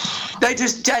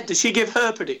 Does she give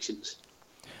her predictions?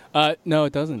 No,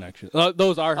 it doesn't actually.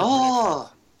 Those are her predictions.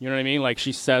 You know what I mean? Like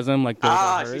she says them, like those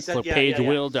are hers. So Paige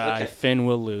will die, Finn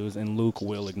will lose, and Luke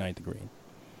will ignite the green.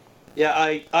 Yeah,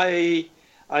 I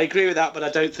agree with that, but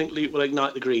I don't think Luke will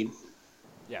ignite the green.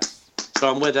 Yes.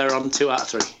 So I'm with her on 2 out of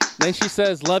 3. Then she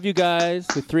says, love you guys,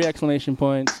 with 3 exclamation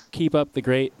points. Keep up the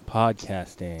great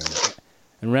podcasting.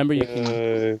 And remember, you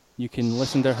can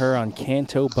listen to her on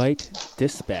Canto Bite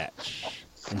Dispatch.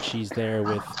 And she's there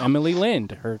with Emily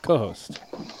Lind, her co-host.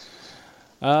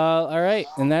 All right,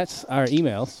 and that's our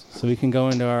emails. So we can go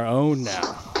into our own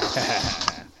now.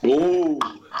 Ooh.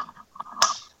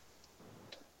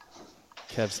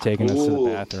 Kev's taking us to the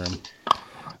bathroom.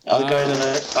 I'll go to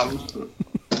the...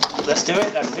 let's do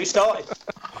it then. Who started?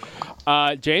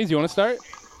 James, you want to start?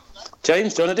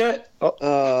 James, do you want to do it?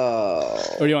 Or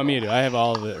do you want me to? I have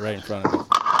all of it right in front of me.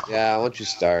 Yeah, why don't you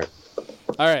start?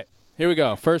 All right, here we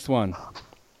go. First one.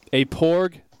 A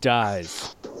porg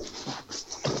dies.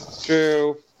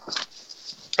 True.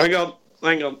 Hang on.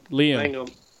 Liam. Hang on.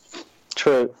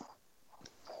 True.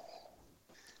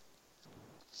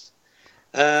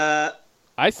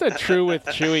 I said true with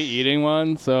Chewie eating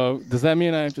one, so does that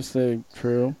mean I have to say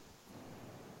true?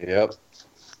 Yep.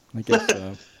 I guess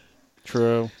so.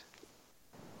 True.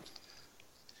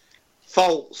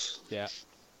 False. Yeah.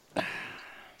 I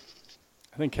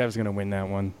think Kev's going to win that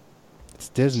one. It's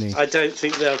Disney. I don't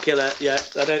think they'll kill her. Yeah,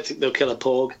 I don't think they'll kill a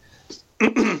porg.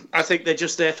 I think they're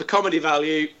just there for comedy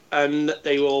value, and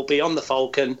they will be on the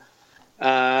Falcon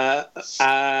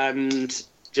and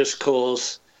just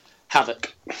cause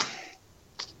havoc.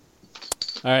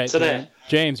 All right, So there.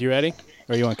 James, you ready?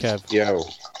 Or you want Kev? Yo.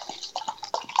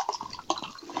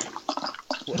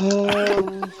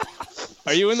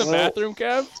 Are you in the bathroom,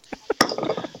 Kev?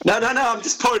 No, I'm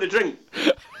just pouring a drink.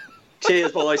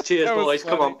 Cheers, boys. Cheers, That was boys.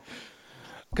 Come funny. on.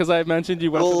 Because I mentioned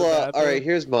you went to the bathroom. All right,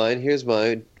 here's mine.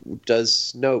 Does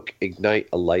Snoke ignite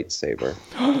a lightsaber?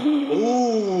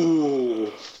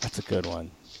 Ooh. That's a good one.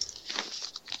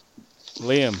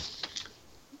 Liam.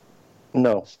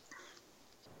 No.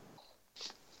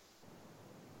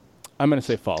 I'm going to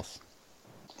say false.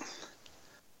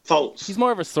 False. He's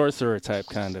more of a sorcerer type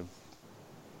kind of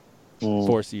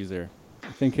force user.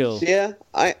 I think he'll... Yeah,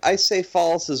 I say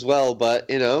false as well, but,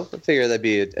 I figure that'd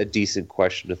be a decent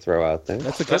question to throw out there.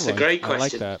 That's a good That's one. a great I like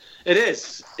question. that. It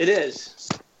is.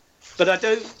 But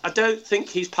I don't think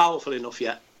he's powerful enough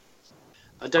yet.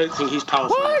 I don't think he's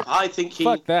powerful enough. I think he...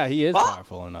 Fuck that. He is What?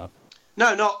 powerful enough.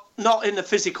 No, not in the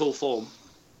physical form.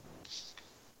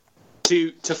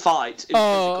 To fight in physical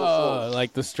form.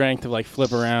 Like the strength to like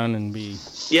flip around and be...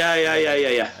 Yeah.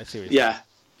 I see what you're Yeah.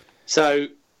 So,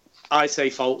 I say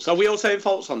false. Are we all saying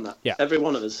false on that? Yeah. Every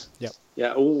one of us? Yep.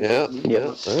 Yeah. Ooh. Yeah.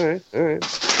 All right.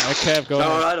 Okay, go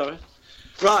ahead. All right.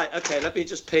 Right. Okay. Let me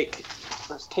just pick.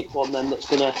 Let's pick one then. That's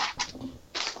gonna.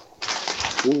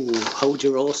 Ooh, hold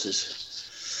your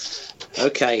horses.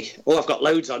 Okay. Oh, I've got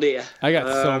loads on here. I got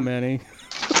so many.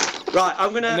 Right.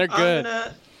 I'm gonna. And they're good.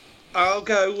 I'll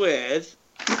go with.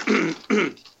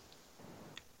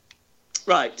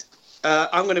 Right.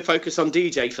 I'm going to focus on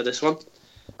DJ for this one.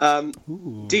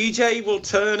 DJ will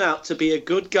turn out to be a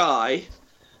good guy,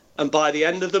 and by the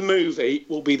end of the movie,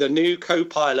 will be the new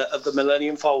co-pilot of the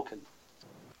Millennium Falcon.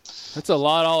 That's a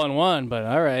lot all in one, but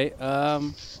all right.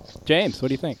 James, what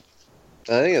do you think?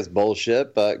 I think it's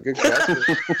bullshit, but good question.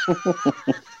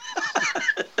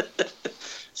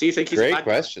 So you think he's Great a bad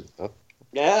question. guy?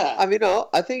 Yeah. I mean,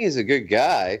 I think he's a good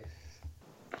guy.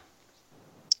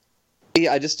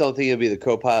 I just don't think he'll be the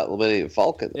co-pilot of the Millennium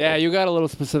Falcon. Yeah, you got a little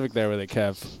specific there with it,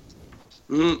 Kev.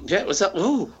 Yeah, what's that?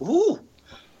 Ooh.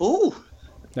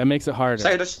 That makes it harder.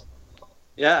 Say it.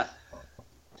 Yeah.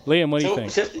 Liam, what do you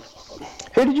think?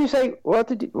 Who did you say? What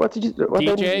did you? What did you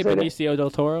DJ say there? Benicio del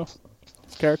Toro,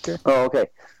 his character. Oh, okay.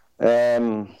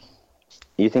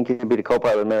 You think he could be the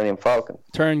co-pilot of Millennium Falcon?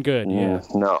 Turn good, yeah.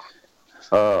 No.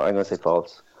 I'm going to say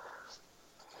false.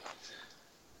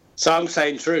 So I'm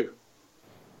saying true.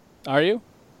 Are you?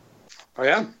 I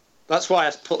am. That's why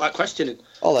I put that question in.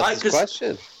 Oh, that's his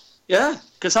question. Yeah,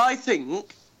 because I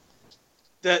think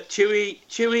that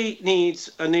Chewie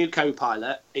needs a new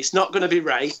co-pilot. It's not going to be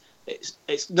Rey.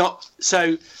 It's not.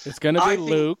 So it's going to be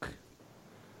Luke.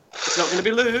 It's not going to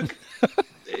be Luke.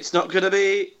 It's not going to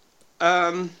be.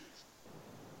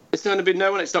 It's going to be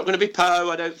no one. It's not going to be Poe.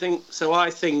 I don't think so.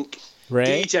 I think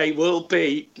Rey? DJ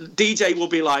will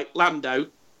be like Lando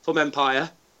from Empire,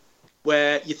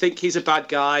 where you think he's a bad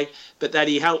guy, but then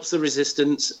he helps the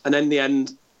Resistance, and in the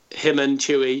end, him and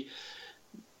Chewie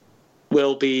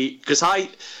will be. Because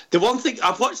the one thing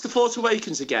I've watched The Force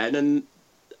Awakens again, and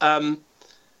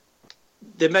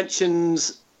they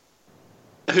mentions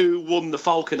who won the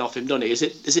Falcon off him, doesn't he? Is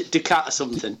it Ducat or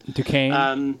something?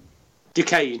 Duquesne.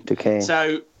 Duquesne.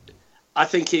 So I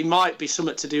think it might be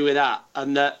something to do with that,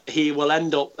 and that he will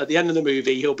end up at the end of the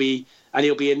movie. He'll be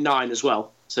in 9 as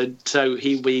well. So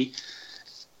he'll be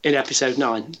in episode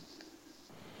 9.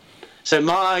 So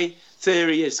my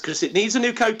theory is, because it needs a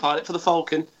new co-pilot for the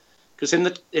Falcon, because in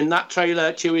that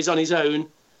trailer Chewie's on his own,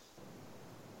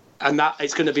 and that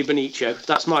it's going to be Benicio.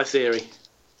 That's my theory.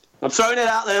 I'm throwing it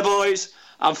out there, boys.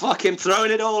 I'm fucking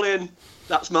throwing it all in.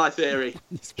 That's my theory.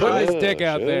 He's putting his dick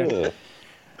out there.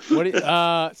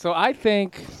 So I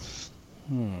think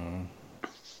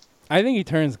he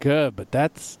turns good, but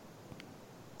that's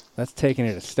taking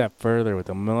it a step further with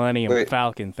the Millennium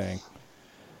Falcon thing.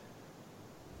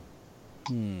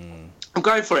 I'm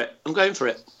going for it. I'll go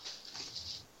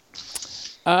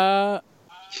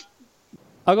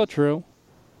true.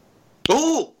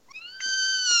 Oh!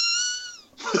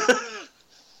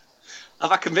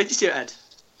 Have I convinced you, Ed?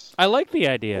 I like the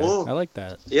idea. Ooh. I like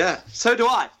that. Yeah, so do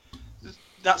I.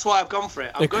 That's why I've gone for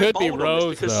it. It could be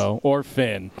Rose, though, or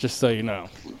Finn, just so you know.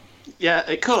 Yeah,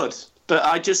 it could. But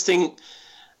I just think...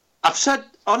 I've said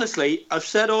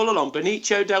all along,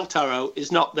 Benicio del Toro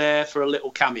is not there for a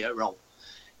little cameo role.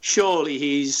 Surely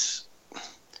he's...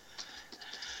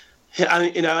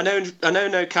 I know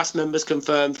no cast members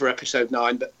confirmed for episode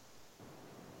 9, but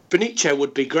Benicio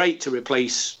would be great to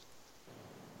replace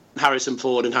Harrison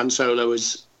Ford and Han Solo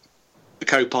as the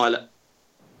co-pilot.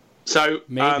 So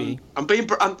maybe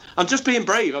I'm just being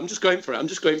brave. I'm just going for it.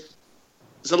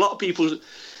 There's a lot of people,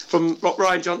 from what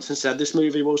Ryan Johnson said, this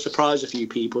movie will surprise a few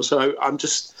people. So I'll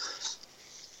just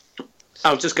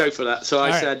go for that. So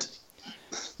I said,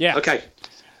 yeah, okay.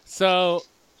 So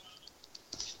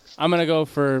I'm gonna go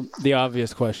for the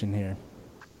obvious question here.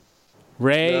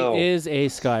 Rey is a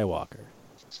Skywalker.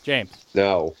 James.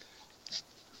 No.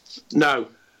 No.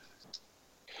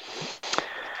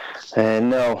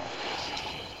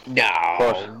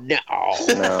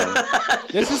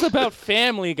 This is about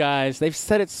family, guys. They've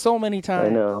said it so many times.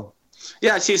 I know.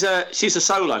 Yeah, she's a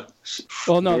Solo.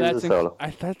 Well, no, that's Solo.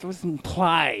 That was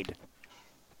implied.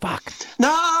 Fuck.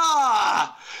 No.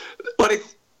 But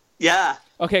yeah.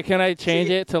 Okay, can I change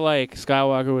it to like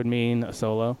Skywalker would mean a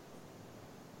Solo?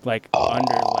 Like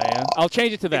under Leia? I'll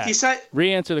change it to that. If you say...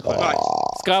 Re-answer the question.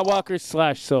 Skywalker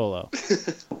 / Solo.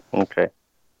 Okay.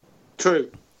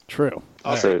 True. True.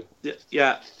 True.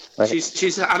 Yeah.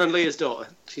 She's Han and Leah's daughter.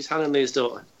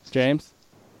 James?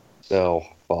 No,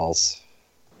 false.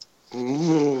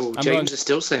 Ooh, James is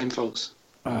still saying false.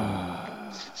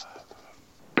 I'm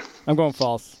going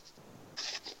false.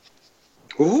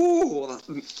 Ooh.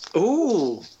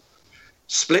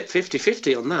 Split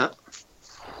 50-50 on that.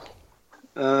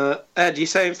 Ed, you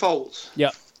saying false?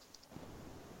 Yep.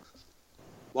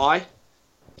 Why?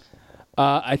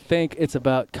 I think it's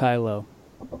about Kylo,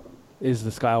 is the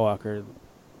Skywalker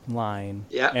line.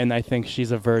 Yeah. And I think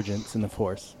she's a virgin in the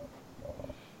Force.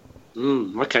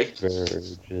 Okay.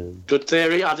 Virgin. Good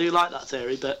theory. I do like that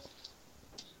theory, but...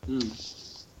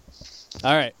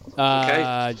 All right.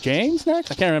 Okay. James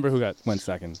next? I can't remember who went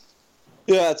second.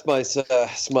 Yeah, it's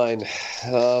mine.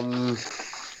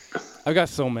 I've got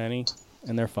so many,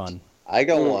 and they're fun. I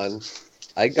got one.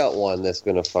 I got one that's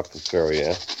gonna fucking throw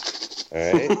you.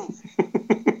 All right.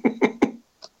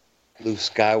 Luke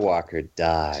Skywalker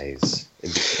dies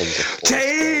and becomes a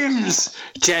Force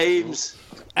James!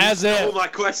 As you if. stole my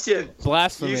question.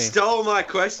 Blasphemy. You stole my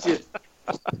question.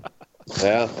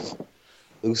 Yeah.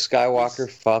 Luke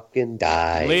Skywalker fucking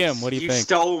dies. Liam, what do you think? You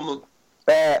stole...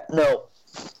 No.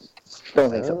 Don't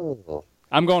think so. Oh,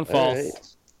 I'm going false. right.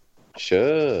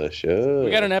 Sure.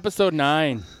 We got an episode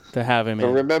 9 to have him But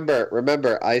in.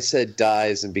 remember, I said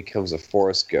dies and becomes a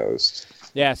Force ghost.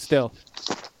 Yeah, still.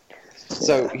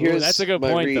 So here's that's a good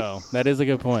my point, though. That is a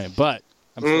good point, but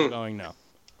I'm still going no.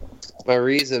 My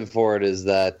reason for it is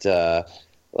that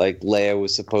like Leia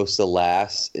was supposed to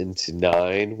last into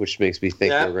 9, which makes me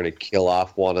think they're going to kill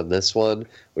off one in this one,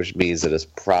 which means that it's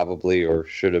probably or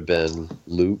should have been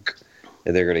Luke,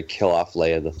 and they're going to kill off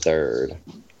Leia in the 3rd.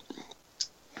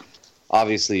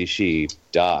 Obviously, she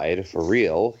died for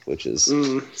real, which is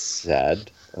sad.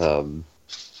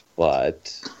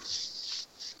 But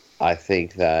I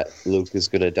think that Luke is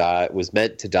going to die. Was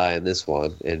meant to die in this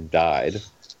one and died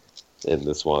in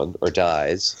this one, or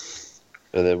dies.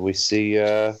 And then we see,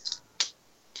 so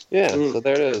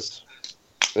there it is.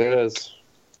 There it is.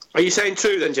 Are you saying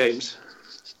true then, James?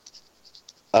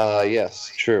 Yes,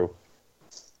 true.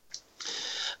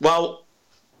 Well,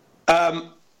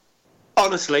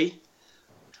 honestly,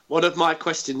 one of my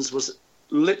questions was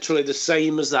literally the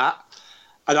same as that.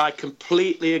 And I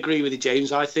completely agree with you,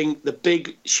 James. I think the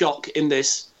big shock in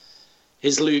this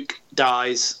is Luke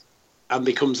dies and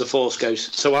becomes a Force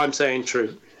ghost. So I'm saying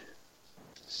true.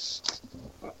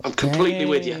 I'm completely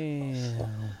with you.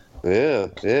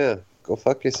 Yeah. Go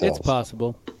fuck yourself. It's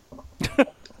possible.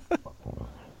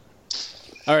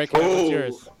 All right, Kevin, what's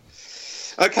yours?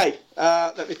 Okay,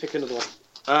 let me pick another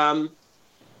one.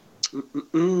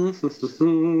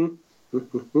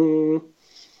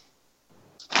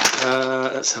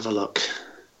 Let's have a look.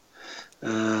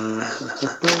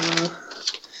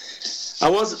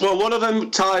 One of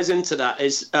them ties into that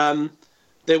is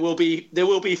there will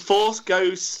be Force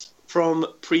ghosts from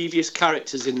previous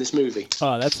characters in this movie.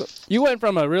 Oh, you went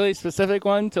from a really specific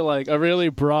one to like a really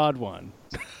broad one.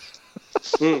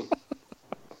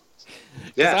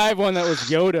 Yeah, I have one that was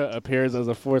Yoda appears as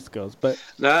a Force ghost, but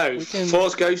no,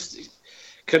 Force ghost,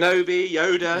 Kenobi,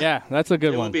 Yoda. Yeah, that's a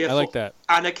good one. I like that.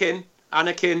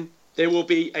 Anakin. There will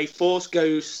be a Force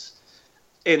ghost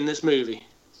in this movie.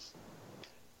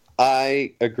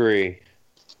 I agree.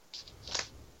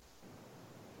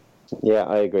 Yeah,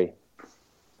 I agree.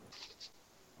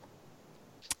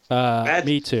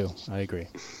 Me too. I agree.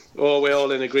 Oh, we're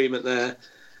all in agreement there.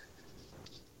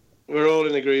 We're all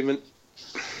in agreement.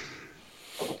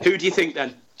 Who do you think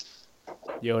then?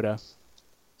 Yoda.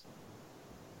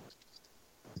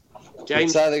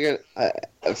 James? It's either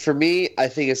gonna, for me, I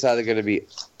think it's either going to be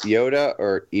Yoda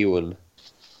or Ewan.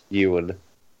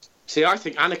 See, I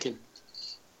think Anakin.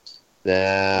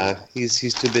 Nah, he's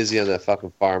too busy on that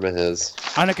fucking farm of his.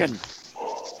 Anakin.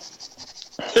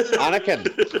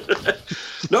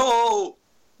 No.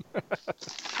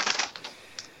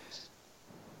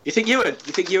 You think Ewan?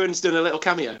 You think Ewan's done a little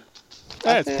cameo?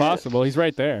 Yeah, it's possible. He's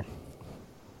right there.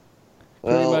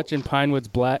 Pretty Well, much in Pinewood's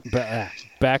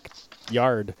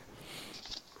backyard.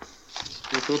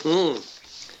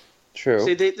 True.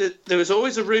 See, there was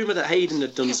always a rumor that Hayden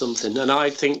had done something, and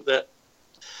I think that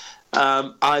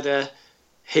either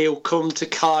he'll come to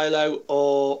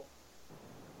Kylo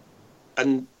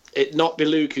and it not be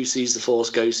Luke who sees the Force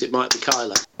ghost. It might be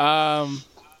Kylo.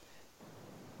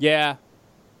 Yeah.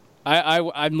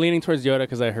 I'm leaning towards Yoda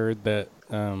because I heard that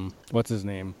what's his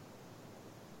name?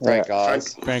 Frank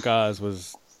Oz. Frank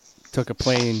Oz took a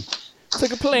plane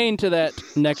to that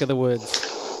neck of the woods.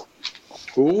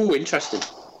 Ooh, interesting.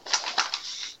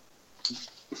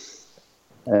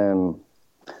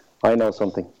 I know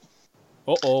something.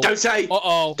 Uh-oh. Don't say.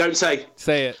 Uh-oh. Don't say.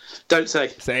 Say it. Don't say.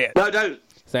 Say it. No, don't.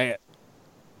 Say it.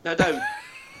 No, don't.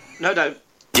 No, don't.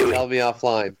 Tell me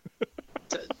offline.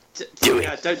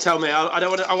 Don't tell me. I don't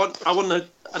want to. I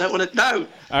don't want to. No.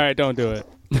 All right, don't do it.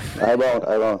 I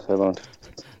won't.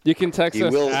 You can text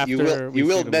us after You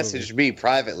will message me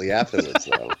privately after this,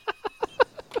 though.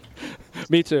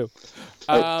 Me too.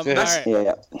 All right.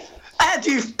 Yeah.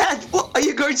 Ed, what, are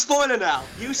you going spoiler now?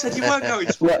 You said you weren't going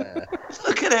spoiler.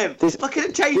 Look at him. Look at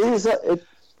him changing.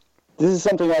 This is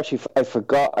something actually I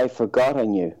forgot I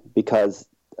knew, because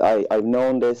I've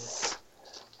known this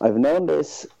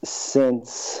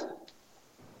since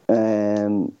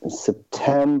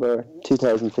September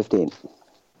 2015.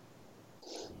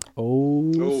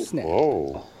 Oh, snap.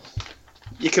 Whoa.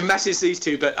 You can message these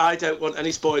two, but I don't want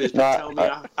any spoilers. But tell me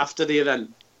after the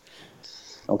event.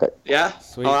 Okay. Yeah?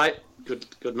 Sweet. All right.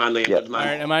 Good man, Liam. Yeah. Good man. All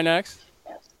right, am I next?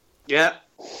 Yeah.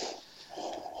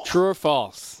 True or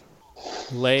false?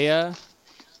 Leia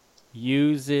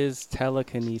uses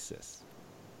telekinesis.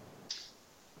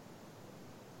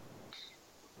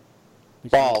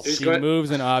 False. Who's She correct? moves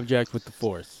an object with the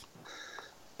Force.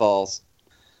 False.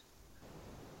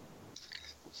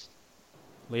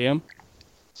 Liam?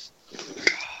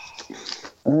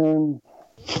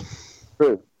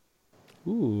 True.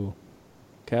 Ooh.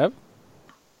 Kev?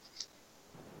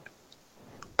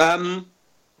 You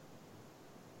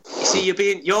see,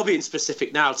 you're being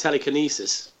specific now.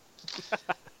 Telekinesis.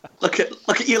 Look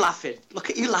at you laughing. Look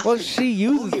at you laughing. Well, she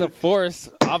uses the Force,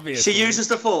 obviously. She uses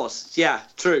the Force. Yeah,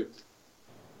 true.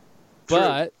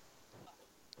 But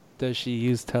does she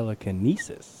use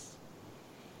telekinesis?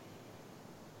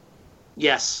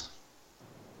 Yes.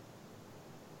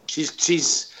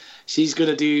 She's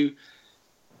gonna do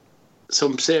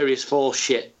some serious Force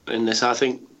shit in this. I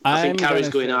think Carrie's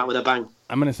going out with a bang.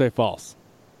 I'm going to say false.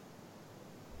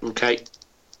 Okay.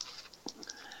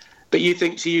 But you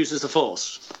think she uses the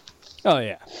Force? Oh,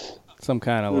 yeah. Some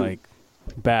kind of, like,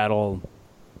 battle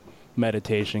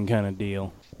meditation kind of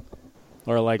deal.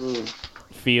 Or, like,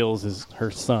 feels is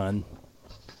her son.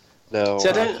 No. See,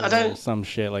 I Or don't. some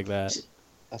shit like that.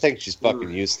 I think she's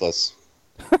fucking useless.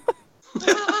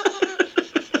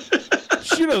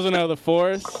 She doesn't have the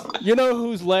Force. You know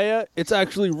who's Leia? It's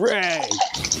actually Rey.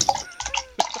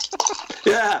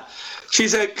 Yeah,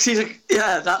 she's a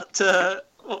yeah. That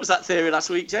what was that theory last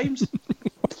week, James?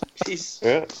 She's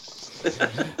Yeah.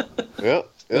 Yeah.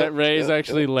 That Rey's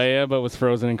actually Leia, but was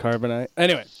frozen in carbonite.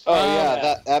 Anyway. Oh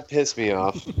yeah, that pissed me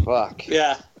off. Fuck.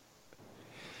 yeah.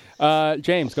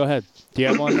 James, go ahead. Do you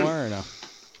have one more or no?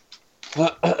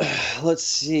 Let's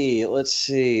see.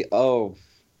 Oh,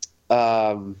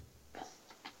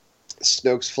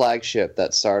 Snoke's flagship,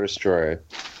 that Star Destroyer,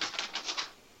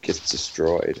 gets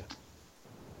destroyed.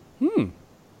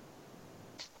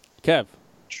 Kev.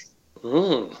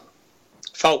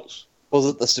 False. Was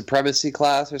it the Supremacy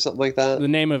class or something like that? The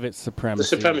name of it's Supremacy. The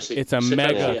Supremacy. It's a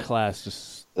Supremacy, mega yeah. class.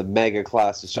 Just The Mega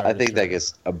class. I think that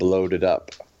gets bloated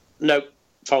up. No,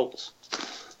 false.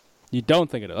 you don't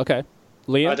think it is. Okay.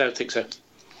 Liam? I don't think so.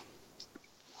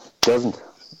 Doesn't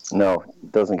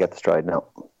get destroyed. No.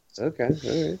 Okay,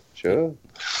 all right, sure.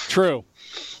 True.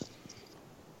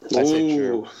 I say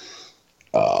true.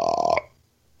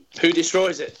 Who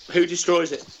destroys it?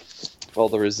 Well,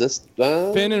 the resist.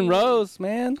 Finn and Rose,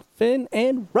 man. Finn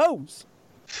and Rose.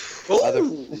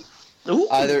 Ooh.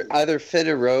 Either Finn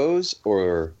and Rose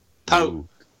or Poe.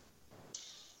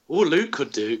 Oh, Luke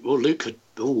could do.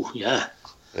 Oh, yeah.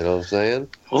 You know what I'm saying?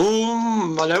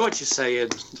 Oh, I know what you're saying.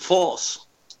 Force.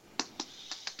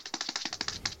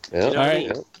 Yeah. You know All what I right.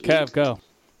 mean? Kev, go.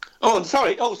 Oh, I'm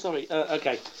sorry.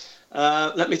 Okay.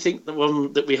 Let me think the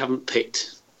one that we haven't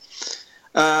picked.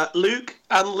 Luke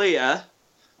and Leia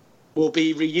will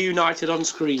be reunited on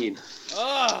screen. It's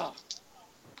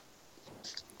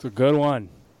a good one.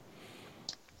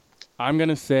 I'm going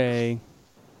to say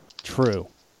true.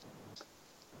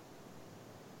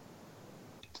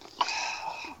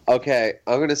 Okay,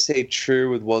 I'm gonna say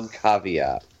true with one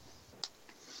caveat.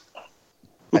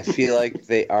 I feel like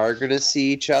they are gonna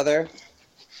see each other,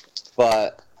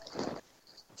 but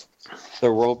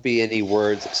there won't be any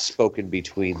words spoken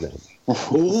between them.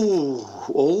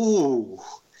 Ooh.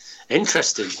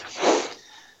 Interesting.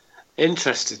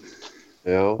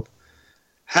 You know?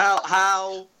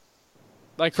 How?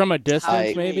 Like from a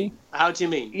distance, maybe? How do you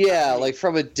mean? Yeah, like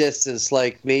from a distance,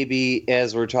 like maybe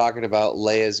as we're talking about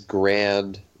Leia's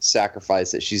grand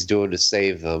sacrifice that she's doing to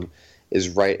save them is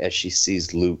right as she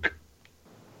sees Luke.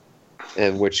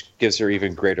 And which gives her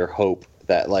even greater hope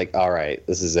that, like, all right,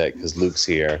 this is it, because Luke's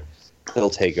here.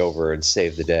 He'll take over and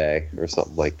save the day, or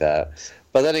something like that.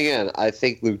 But then again, I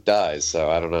think Luke dies, so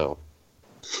I don't know.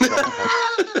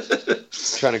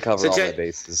 Trying to cover all my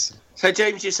bases. So,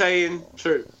 James, you're saying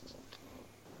true?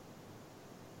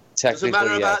 Technically,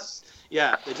 Doesn't matter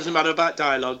yes. it doesn't matter about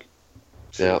dialogue.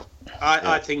 Yeah.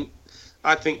 I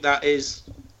think that is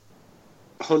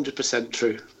 100%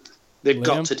 true. They've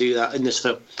got to do that in this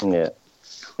film.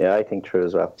 Yeah, I think true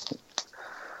as well.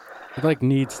 It like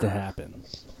needs to happen.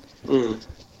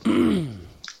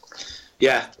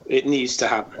 Yeah, it needs to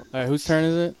happen. All right, whose turn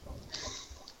is it?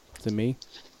 Is it me?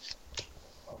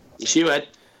 It's you, Ed.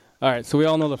 All right, so we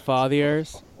all know the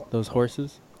fathiers, those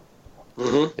horses.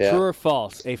 Mm-hmm. Yeah. True or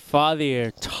false? A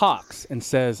fathier talks and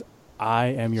says, "I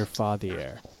am your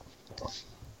fathier."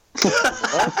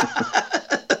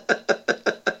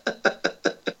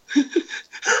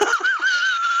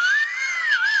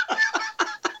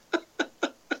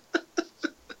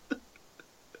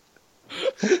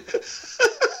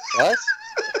 What?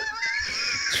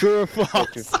 True or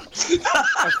false?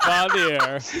 A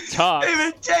fathier talks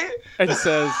and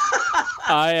says,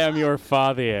 "I am your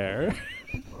fathier."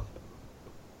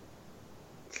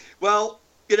 Well,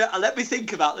 let me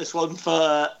think about this one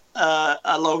for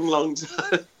a long, long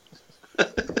time.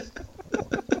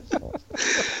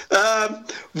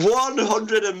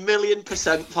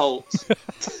 100,000,000% false.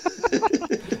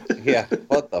 Yeah,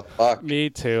 what the fuck? Me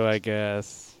too, I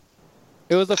guess.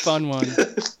 It was a fun one.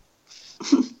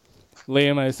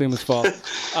 Liam, I assume, is false.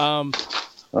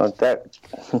 That's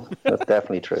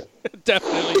definitely true.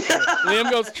 Definitely true.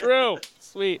 Liam goes true.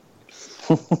 Sweet.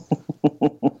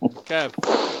 Kev.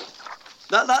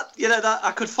 That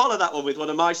I could follow that one with one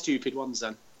of my stupid ones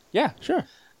then. Yeah, sure.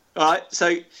 All right,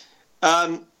 so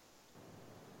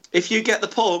if you get the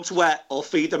porgs wet or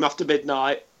feed them after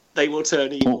midnight, they will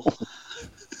turn evil.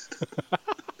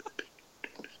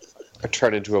 Or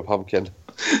turn into a pumpkin.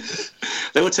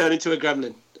 They will turn into a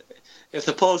gremlin. If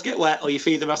the paws get wet or you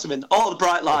feed them after midnight, or the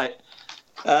bright light,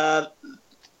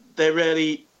 they're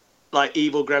really like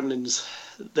evil gremlins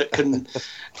that can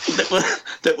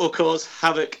that will cause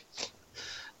havoc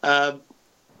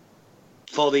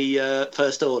for the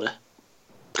First Order.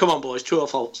 Come on, boys, true or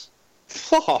false?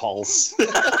 False.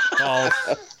 False.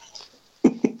 I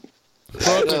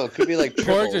don't know, it could be like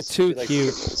Porgs are tribbles. too Could be like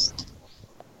cute. tribbles.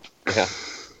 Yeah.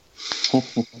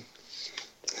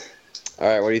 All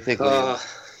right, what do you think, Liam?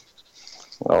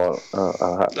 I'll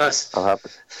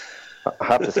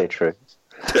have to say true.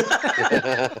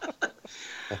 I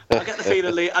get the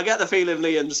feeling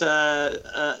Liam's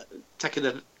taking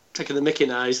the mickey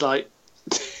now. He's like,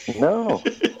 No.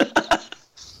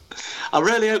 I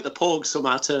really hope the porgs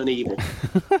somehow turn evil.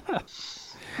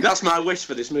 That's my wish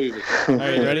for this movie. All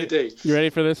right, you ready? You ready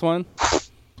for this one?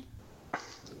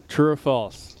 True or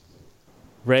false?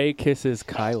 Rey kisses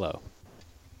Kylo.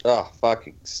 Oh,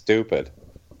 fucking stupid.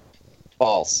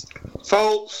 False.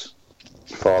 False.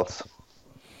 False.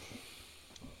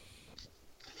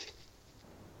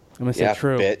 I'm gonna say Yeah,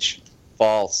 true. bitch.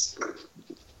 False.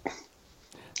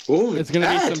 Ooh, It's gonna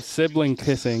be Dad. some sibling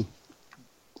kissing.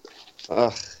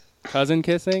 Ugh. Cousin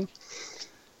kissing?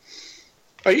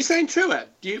 Are you saying true, Ed?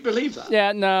 Do you believe that?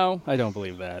 Yeah, no, I don't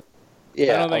believe that.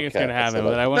 Yeah, I don't think it's okay, gonna that's happen,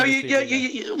 what but I No, want to you, see. you,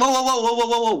 you,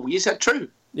 whoa. You said true,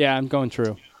 Yeah, I'm going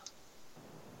true.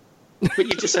 but you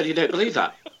just said you don't believe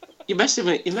that. You're messing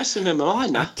with my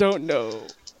mind now. Don't know.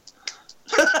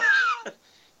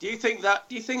 Do you think that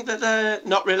they're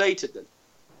not related then?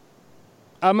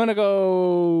 I'm gonna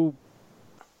go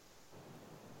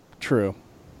true.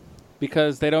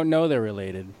 Because they don't know they're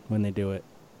related when they do it.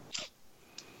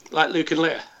 Like Luke and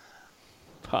Leia?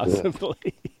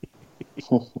 Possibly.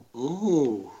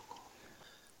 Ooh.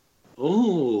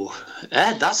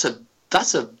 Ed, that's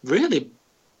a really...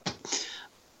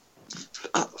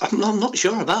 I'm not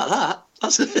sure about that.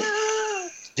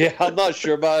 Yeah, I'm not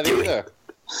sure about it either.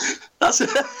 That's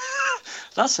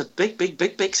a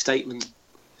big statement.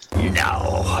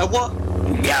 No. What?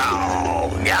 No.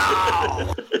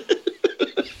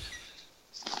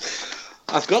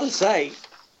 I've got to say,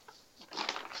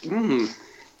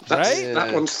 Right?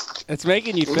 that one's. It's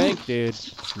making you think, dude.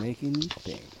 It's making you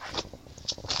think.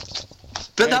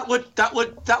 But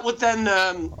that would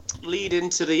then lead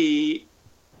into the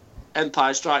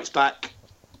Empire Strikes Back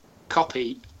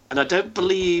copy, and I don't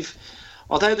believe,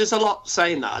 although there's a lot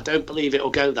saying that, I don't believe it'll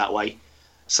go that way.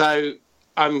 So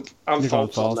I'm You're going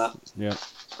false on that. Yeah.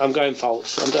 I'm going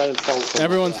false. On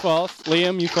Everyone's that. false.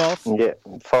 Liam, you false? Yeah,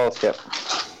 false. Yeah.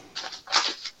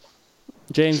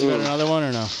 James, you got another one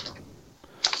or no?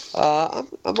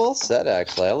 I'm all set,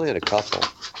 actually. I only had a couple.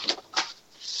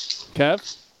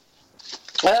 Kev?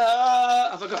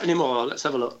 Have I got any more? Let's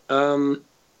have a look.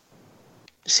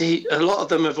 See, a lot of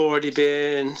them have already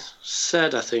been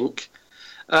said, I think.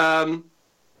 I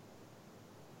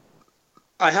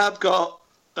have got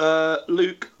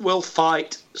Luke will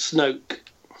fight Snoke.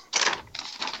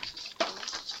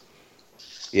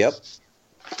 Yep.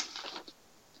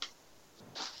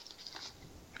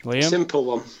 Liam? Simple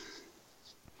one.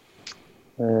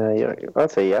 Yeah, I'll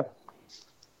say yeah.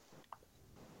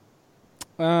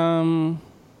 I'm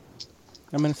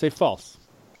going to say false.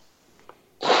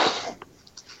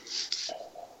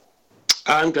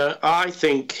 I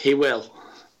think he will.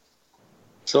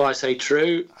 So I say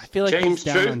true. I feel like James,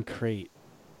 he's down true. on crate.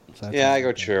 So Yeah, I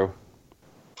go true.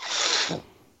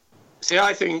 See,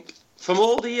 I think from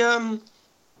all the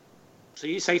so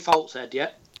you say false, Ed, yeah?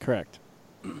 Correct.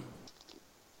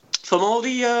 From all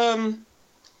the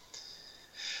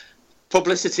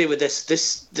publicity with this,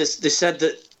 they said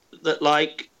that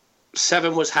like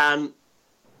 7 was Han,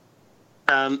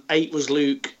 8 was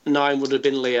Luke, 9 would have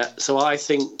been Leia. So I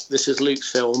think this is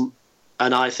Luke's film,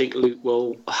 and I think Luke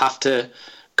will have to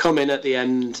come in at the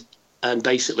end and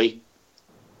basically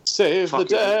save the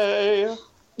day.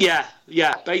 Yeah,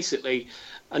 basically.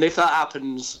 And if that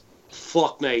happens,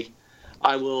 fuck me,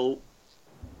 I will.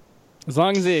 As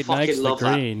long as it ignites the love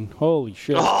that. green. Holy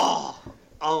shit. Oh,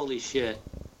 holy shit!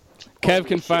 Kev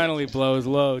can finally blow his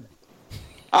load.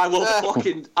 I will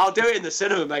I'll do it in the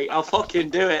cinema, mate. I'll fucking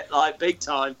do it, like, big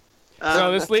time.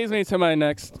 So this leads me to my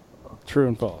next true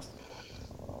and false.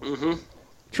 Mm-hmm.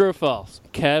 True or false?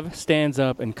 Kev stands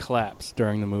up and claps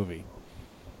during the movie.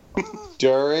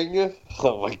 During?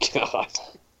 Oh my god.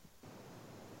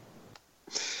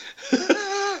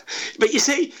 But you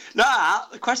see,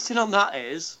 the question on that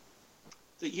is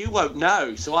that you won't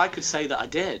know, so I could say that I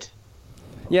did.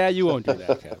 Yeah, you won't do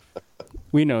that, Kev.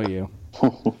 We know you.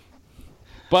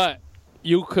 But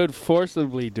you could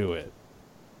forcibly do it.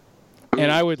 And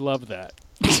I would love that.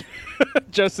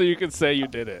 Just so you could say you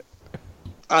did it.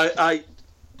 I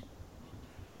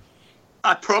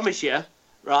promise you,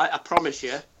 right? I promise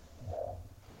you,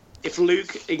 if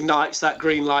Luke ignites that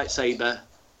green lightsaber,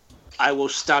 I will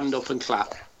stand up and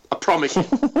clap. I promise you.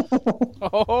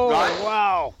 Oh, right?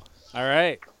 Wow. All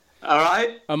right. All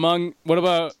right? What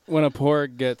about when a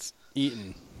porg gets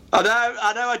eaten?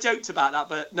 I know I joked about that,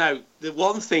 but no, the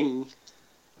one thing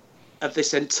of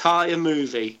this entire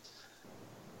movie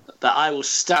that I will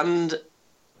stand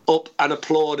up and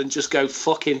applaud and just go,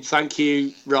 fucking thank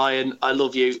you, Ryan, I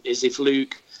love you, is if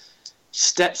Luke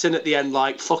steps in at the end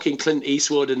like fucking Clint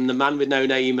Eastwood and The Man with No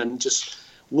Name and just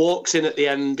walks in at the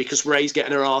end because Rey's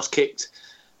getting her ass kicked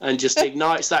and just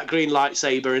ignites that green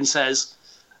lightsaber and says,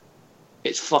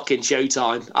 it's fucking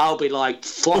showtime. I'll be like,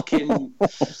 fucking...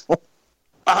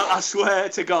 I swear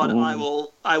to God, I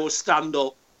will stand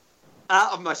up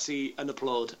out of my seat and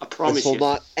applaud. I promise this will you.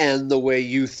 not end the way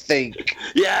you think.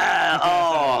 Yeah.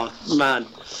 Oh man.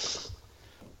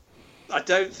 I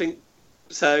don't think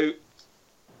so.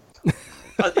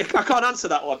 I can't answer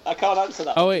that one.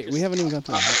 Oh wait, we haven't even gone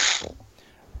through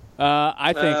that.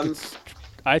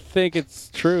 I think it's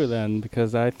true then,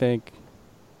 because I think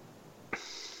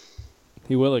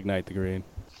he will ignite the green.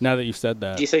 Now that you've said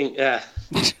that. Do you think? Yeah.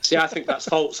 See, I think that's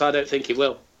false. I don't think he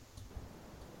will.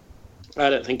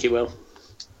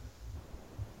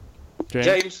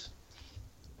 James?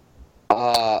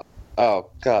 Oh,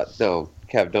 God, no.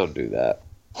 Kev, don't do that.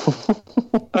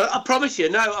 I promise you.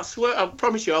 No, I swear. I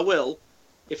promise you I will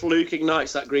if Luke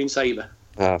ignites that green saber.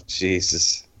 Oh,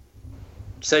 Jesus.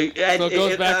 So it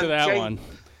goes back to that James, one.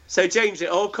 So, James, it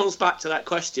all comes back to that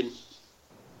question.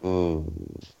 I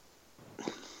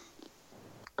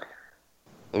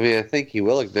mean, I think he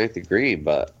will ignite the green,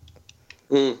 but...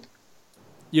 You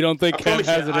don't think Kev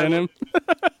has it in him?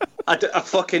 I do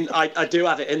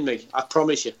have it in me. I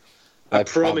promise you. I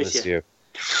promise you.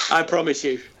 I promise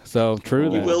you. So, true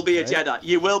then. You will be a Jedi.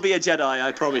 You will be a Jedi,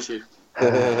 I promise you.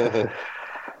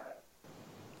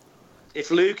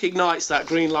 If Luke ignites that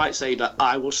green lightsaber,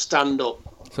 I will stand up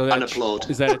and applaud.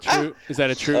 Is that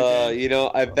a true? You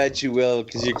know, I bet you will,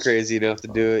 because you're crazy enough to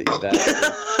do it. You bastard.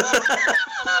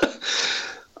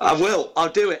 I will. I'll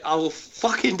do it. I will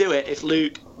fucking do it if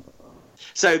Luke...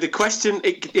 So the question,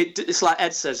 it's like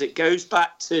Ed says, it goes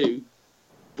back to,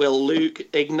 will Luke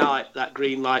ignite that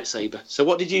green lightsaber? So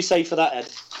what did you say for that, Ed?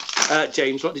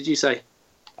 James, what did you say?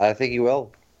 I think he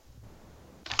will.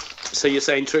 So you're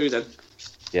saying true then?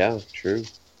 Yeah, true.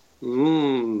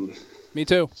 Me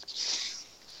too.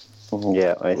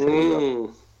 Yeah, I think he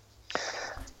will.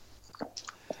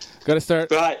 Got to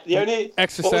start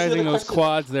exercising those question?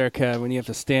 quads there, Kev, when you have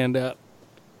to stand up.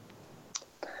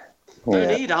 No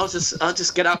need. I'll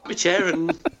just get out of my chair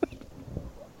and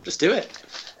just do it.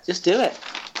 Just do it.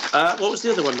 What was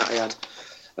the other one that I had?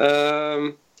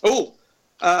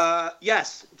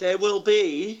 Yes, there will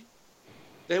be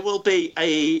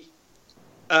a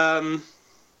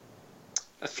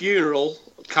funeral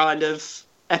kind of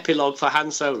epilogue for Han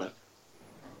Solo.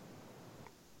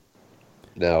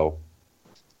 No.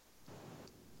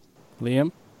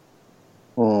 Liam?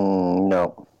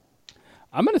 No.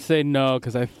 I'm going to say no,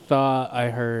 because I thought I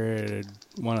heard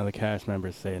one of the cast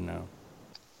members say no.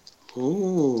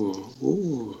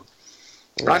 Ooh.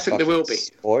 I think there will be.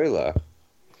 Spoiler.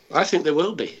 I think there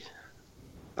will be.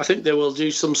 I think they will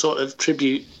do some sort of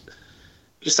tribute.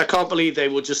 Just I can't believe they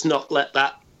will just not let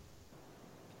that.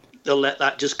 They'll let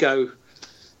that just go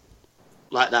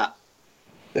like that.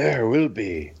 There will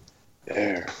be.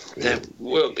 There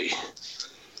will be.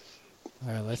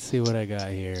 All right, let's see what I got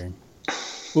here.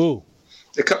 Ooh.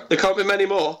 There can't be many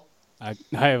more. I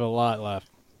have a lot left.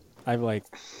 I have like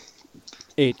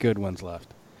 8 good ones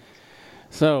left.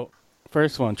 So,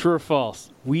 first one, true or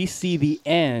false? We see the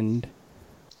end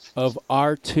of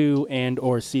R2 and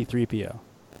or C-3PO.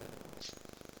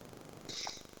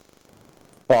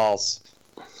 False.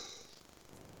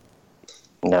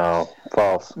 No,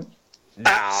 false.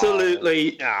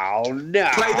 Absolutely. No.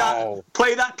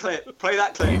 Play that clip. Play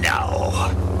that clip. No.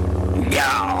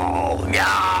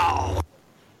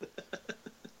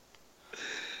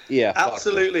 Yeah.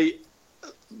 Absolutely.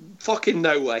 Fucking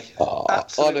no way.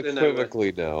 Absolutely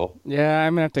unequivocally no. Yeah,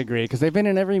 I'm going to have to agree because they've been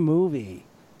in every movie.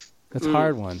 That's a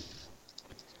hard one.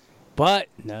 But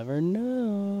never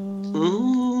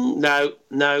know. No.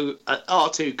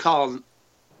 R2 can't.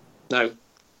 No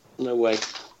way.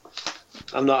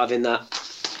 I'm not having that.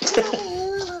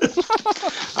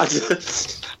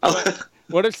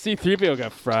 What if C-3PO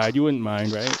got fried? You wouldn't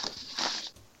mind, right?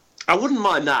 I wouldn't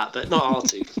mind that, but not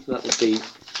R2. That would be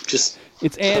just...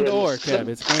 It's and or, Kev.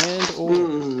 It's and or.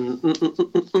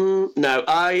 No,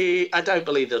 I don't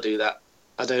believe they'll do that.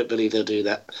 I don't believe they'll do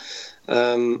that.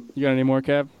 You got any more,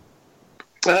 Kev?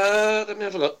 Let me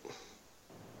have a look.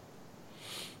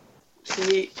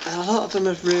 See, a lot of them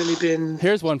have really been...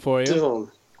 Here's one for you.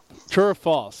 done. True or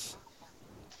false?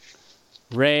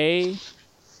 Rey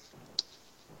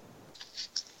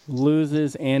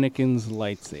loses Anakin's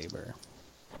lightsaber.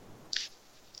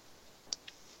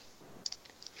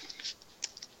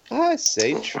 I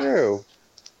say true.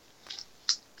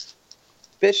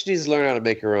 Bitch needs to learn how to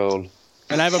make her own.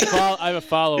 And I have a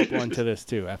follow-up one to this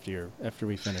too. After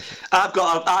we finish it, I've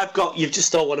got. You've just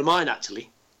stole one of mine,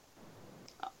 actually.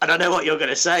 I don't know what you're going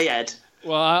to say, Ed.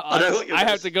 Well, I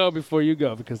have to go before you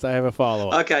go because I have a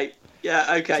follow-up. Okay.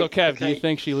 Yeah. Okay. So, Kev, okay. do you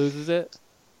think she loses it?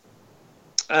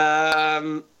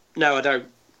 No, I don't.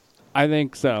 I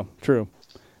think so. True.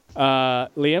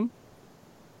 Liam?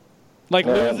 Like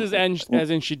loses as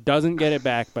in she doesn't get it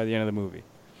back by the end of the movie.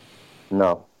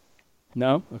 No.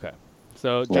 No? Okay.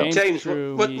 So James, James,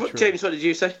 true, what true. James, what did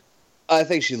you say? I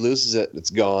think she loses it. It's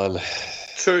gone.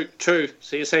 True.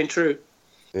 So you're saying true.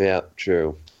 Yeah,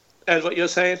 true. Ed, what you're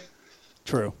saying?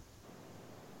 True.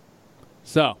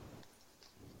 So,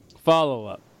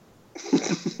 follow-up.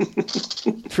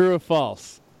 True or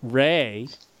false? Rey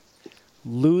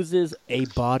loses a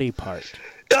body part.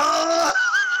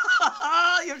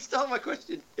 You've stolen my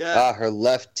question. Yeah. Her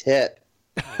left tit.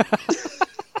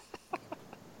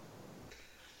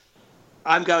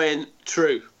 I'm going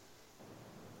true.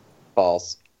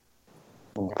 False.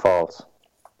 False.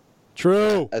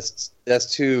 True. That's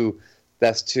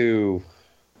too.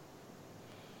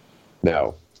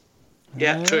 No.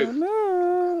 Yeah,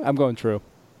 true. I'm going true.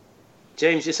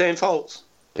 James, you're saying false.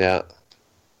 Yeah.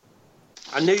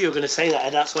 I knew you were going to say that,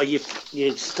 and that's why you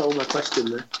stole my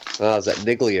question there. Oh, is that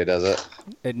Niglia, does it?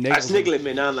 That's niggling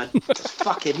me now, man.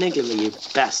 Fucking niggling me, you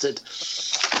bastard.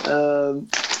 No.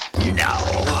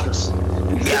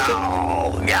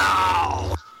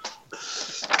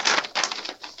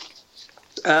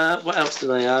 What else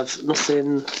did I have?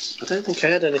 Nothing. I don't think I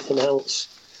had anything else.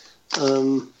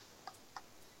 No,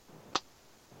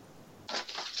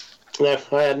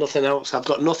 I had nothing else. I've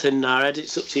got nothing now, Ed.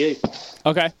 It's up to you.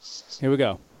 Okay. Here we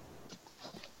go.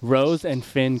 Rose and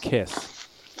Finn kiss.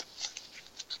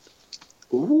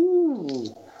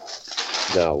 Ooh.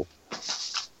 No.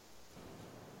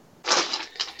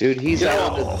 Dude, he's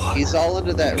all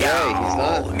into that Rey. He's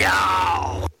not.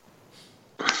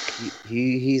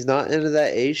 He's not into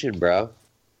that Asian, bro.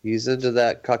 He's into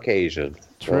that Caucasian.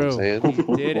 True. Know what I'm saying?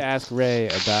 He did ask Rey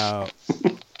about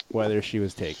whether she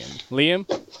was taken. Liam?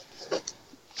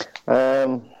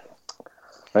 I'm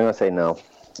gonna say no.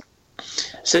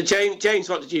 So James,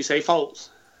 what did you say?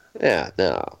 False. Yeah,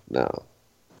 no.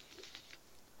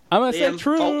 I'm gonna say Liam,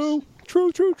 true.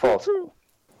 false. True.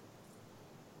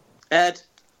 Ed.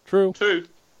 True.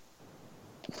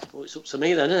 Well, it's up to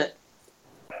me then, isn't it?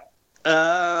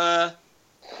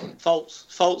 False.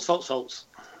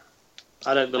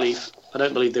 I don't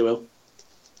believe they will.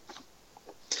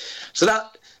 So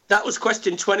that was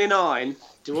question 29.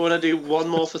 Do we want to do one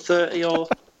more for 30 or?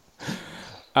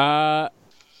 I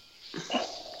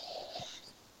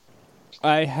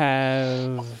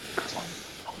have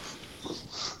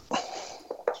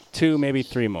 2, maybe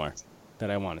 3 more that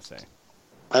I want to say.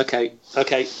 Okay.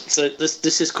 So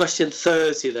this is question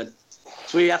 30 then.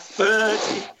 So we have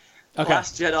 30 Okay.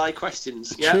 Last Jedi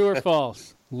questions. Yeah. True or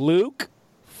false? Luke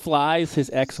flies his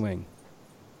X-wing.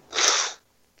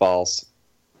 False.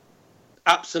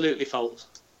 Absolutely false.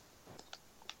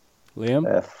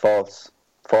 Liam? False.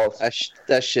 False.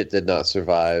 That shit did not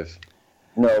survive.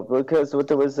 No, because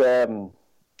there was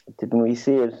didn't we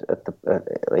see it at the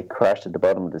like crashed at the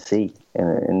bottom of the sea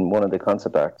in one of the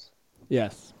concept arts?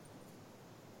 Yes.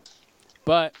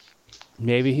 But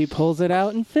maybe he pulls it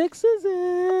out and fixes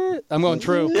it. I'm going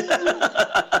true.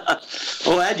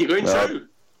 Oh, Ed, you're going true.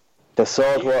 The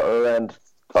salt water around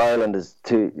Ireland is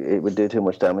too. It would do too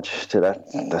much damage to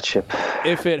that ship.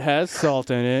 If it has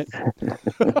salt in it.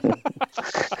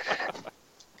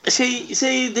 See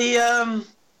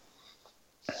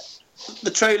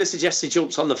the trailer suggests he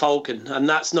jumps on the Falcon, and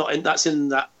that's in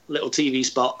that little TV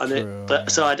spot, and True.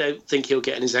 so I don't think he'll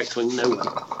get in his X-wing. No.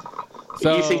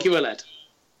 So, You think he will, Ed?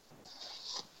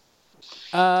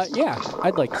 Yeah,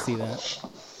 I'd like to see that.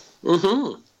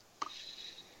 Mm-hmm.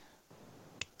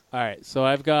 All right, so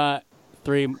I've got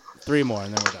three more,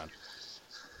 and then we're done.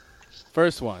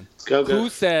 First one. Go. Who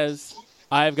says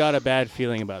I've got a bad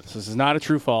feeling about this? This is not a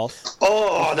true false.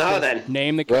 Oh, no, then.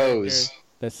 Name the character Rose.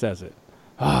 that says it.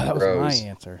 Oh, that was Rose. my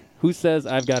answer. Who says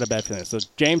I've got a bad feeling? So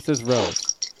James says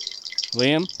Rose.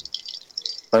 Liam?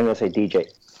 I'm gonna say DJ.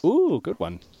 Ooh, good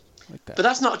one. Like that. But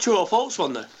that's not a true or false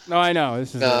one, though. No, I know.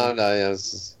 This is. No,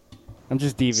 yes. I'm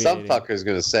just deviating. Some fucker's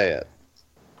gonna say it.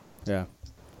 Yeah.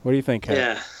 What do you think, Ken?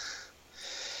 Yeah.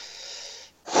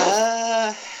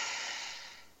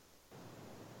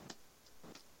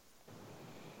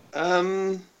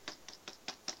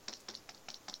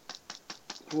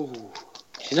 Ooh.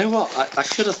 You know what? I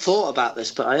should have thought about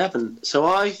this, but I haven't. So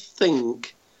I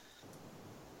think.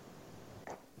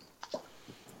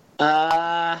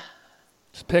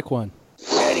 Just pick one.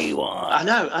 Anyone. I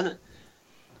know.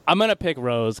 I'm gonna pick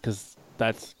Rose because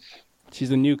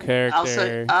she's a new character. I'll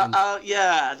say,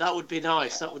 yeah, that would be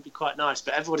nice. That would be quite nice.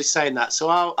 But everybody's saying that, so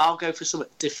I'll go for something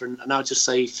different, and I'll just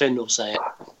say Finn will say it.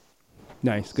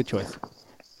 Nice, good choice.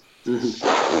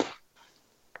 Mm-hmm.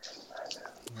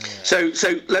 So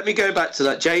let me go back to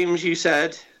that. James, you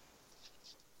said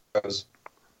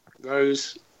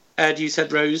Rose. Ed, you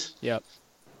said Rose. Yep.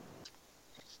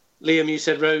 Liam, you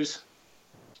said Rose.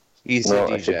 He's a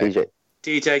I said DJ.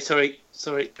 DJ,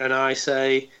 sorry, and I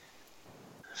say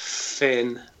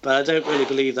Finn, but I don't really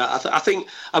believe that. I think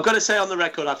I've got to say on the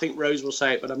record, I think Rose will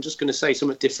say it, but I'm just going to say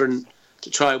something different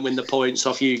to try and win the points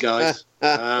off you guys.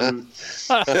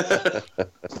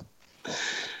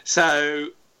 So,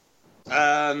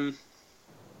 I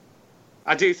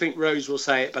do think Rose will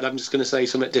say it, but I'm just going to say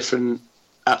something different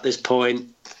at this point.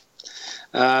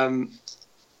 But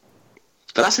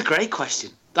that's a great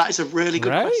question. That is a really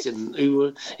good question.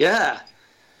 Yeah.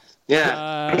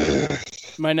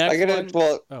 My next one.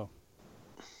 Well, oh.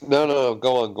 No,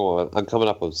 go on. I'm coming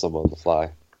up with some on the fly.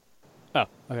 Oh,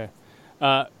 okay.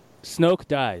 Snoke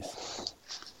dies.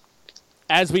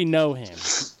 As we know him.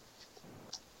 Just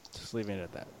leaving it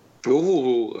at that.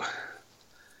 Ooh.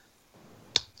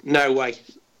 No way.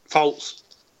 False.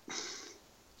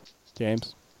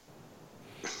 James?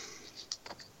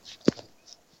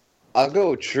 I'll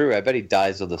go true. I bet he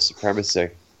dies on the supremacy.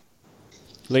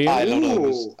 Liam? I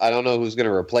don't know who's going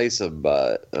to replace him,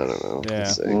 but I don't know. Yeah.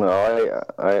 Let's see. No,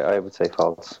 I would say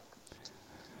false.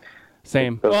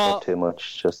 Same. Don't Well, talk too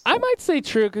much. Just I might say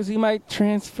true because he might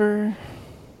transfer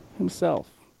himself.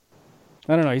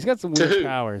 I don't know. He's got some To weird who?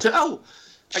 powers.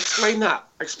 Explain that.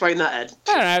 Explain that, Ed.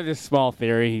 I don't know, I have this small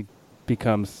theory. He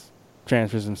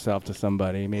transfers himself to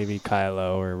somebody. Maybe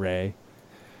Kylo or Rey.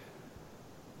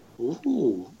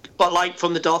 Ooh. But like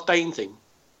from the Darth Bane thing?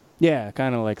 Yeah,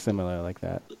 kind of like similar like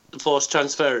that. The Force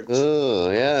transference?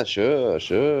 Oh, yeah, sure.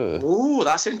 Ooh,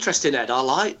 that's interesting, Ed. I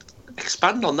like.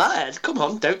 Expand on that, Ed. Come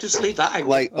on, don't just leave that angle.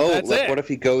 What if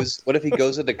he goes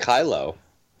into Kylo?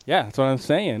 Yeah, that's what I'm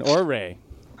saying. Or Rey.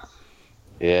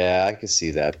 Yeah, I can see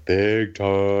that big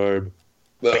time.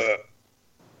 Excuse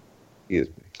me.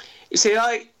 You see,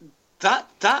 that's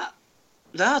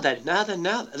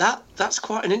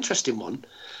quite an interesting one.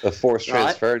 The Force Right.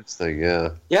 transference thing, yeah.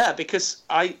 Yeah, because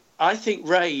I think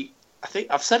Rey. I think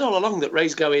I've said all along that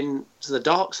Rey's going to the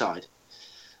dark side.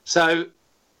 So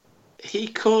he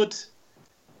could,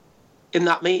 in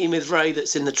that meeting with Rey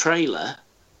that's in the trailer,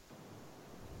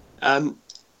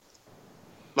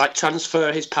 like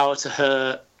transfer his power to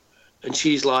her, and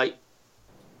she's like,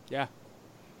 Yeah.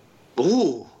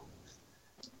 "Ooh,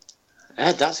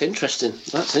 Ed, that's interesting.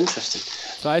 That's interesting."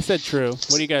 So I said true.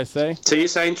 What do you guys say? So you're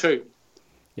saying true?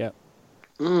 Yep.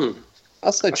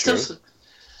 I'll say true.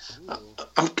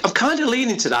 I'm kind of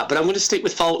leaning to that, but I'm going to stick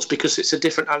with false because it's a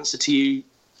different answer to you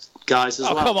guys as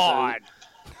well. Come on.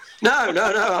 No.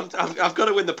 I've got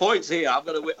to win the points here. I've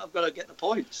got to get the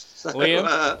points. So,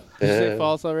 Liam, did you say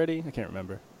false already? I can't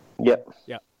remember. Yep.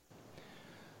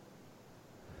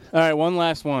 All right, one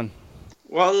last one.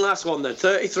 One last one then.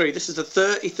 33. This is the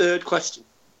 33rd question.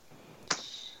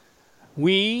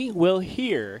 We will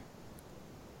hear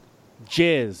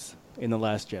jizz in The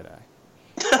Last Jedi.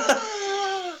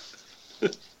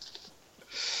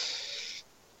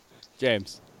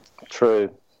 James. True.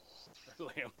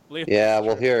 Liam. Yeah,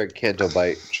 we'll hear a Canto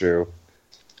Bite. True.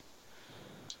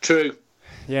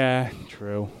 Yeah,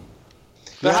 true.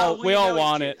 But We all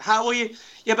want it. How will you?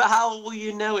 Yeah, but how will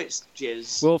you know it's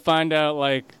jizz? We'll find out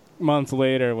like months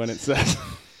later when it says.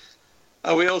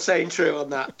 Are we all saying true on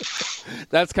that?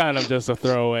 That's kind of just a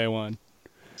throwaway one.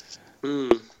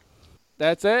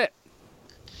 That's it.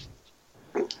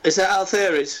 Is that our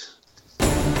theories?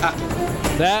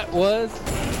 That was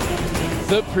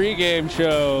the pregame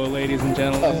show, ladies and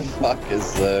gentlemen. What the fuck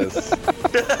is this?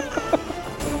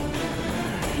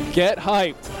 Get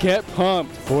hyped, get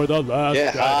pumped for the last.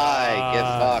 Get Jedi. high, get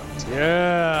fucked.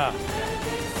 Yeah.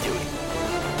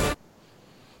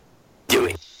 Do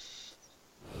it.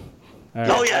 All right.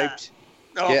 Oh yeah.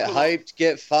 Get hyped,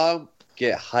 get pumped.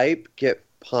 Get hyped, get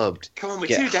pumped. Come on, we're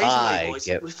get 2 days high, away, boys.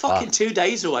 get We're fucking fucked. 2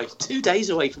 days away. 2 days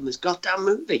away from this goddamn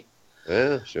movie.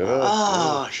 Yeah, sure.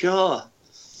 Oh, sure.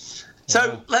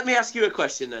 So let me ask you a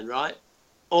question then, right?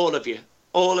 All of you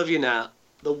now.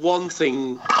 The one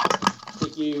thing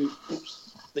that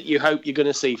you hope you're going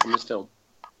to see from this film.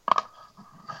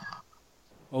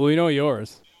 Well, we know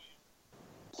yours.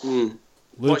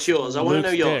 What's yours? I want to know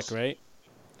Luke's yours. dick, right?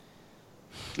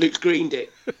 Luke's green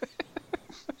dick.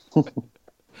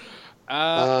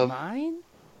 Mine?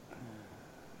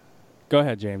 Go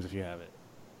ahead, James, if you have it.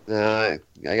 Nah,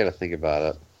 I gotta think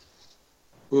about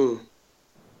it.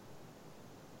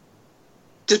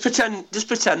 Just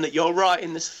pretend that you're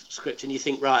writing this script and you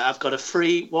think, right, I've got a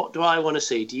free. What do I want to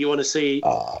see? Do you want to see?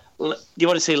 Do you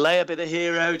want to see Leia be the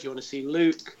hero? Do you want to see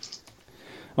Luke?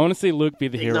 I want to see Luke be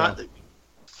the hero. Do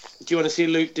you want to see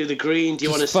Luke do the green? Do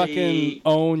you want to fucking see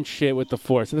own shit with the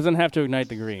Force? It doesn't have to ignite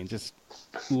the green. Just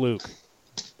Luke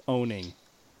owning.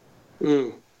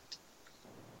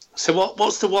 So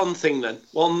what's the one thing then?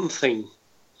 One thing.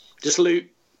 Just Luke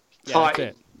fighting.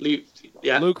 That's it. Luke.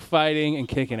 Yeah. Luke fighting and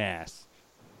kicking ass.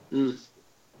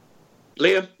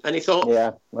 Liam, any thoughts?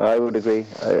 Yeah, I would agree.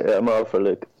 I'm all for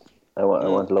Luke. I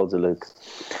want loads of Luke.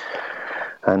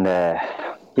 And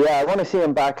I want to see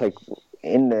him back, like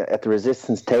at the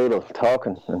Resistance table,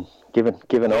 talking and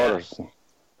giving orders.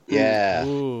 Yeah.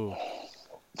 Ooh.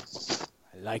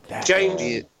 I like that.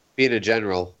 James. Being a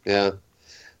general, yeah.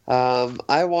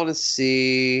 I want to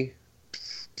see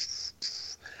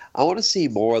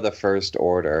more of the First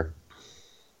Order.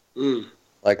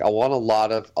 Like, I want a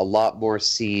lot more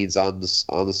scenes on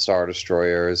the Star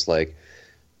Destroyers, like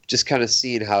just kind of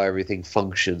seeing how everything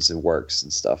functions and works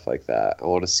and stuff like that. I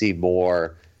want to see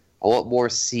more. I want more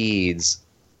scenes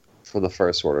from the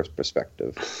First Order's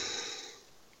perspective.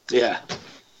 Yeah.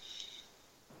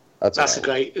 That's a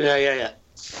great. Yeah.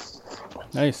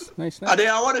 Nice. I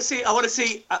want to see.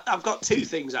 I've got two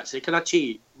things actually. Can I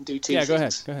cheat and do two? Yeah,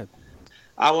 things? go ahead.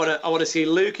 I want to see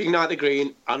Luke ignite the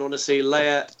green. I want to see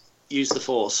Leia use the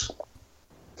Force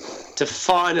to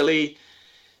finally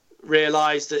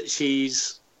realise that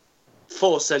she's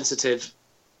Force sensitive,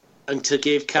 and to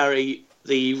give Carrie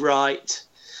the right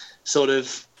sort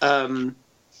of the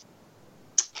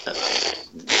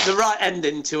right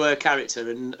ending to her character,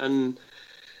 and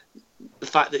the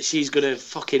fact that she's going to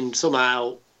fucking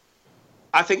somehow.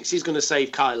 I think she's going to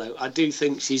save Kylo. I do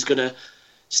think she's going to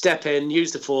step in,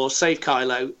 use the Force, save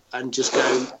Kylo, and just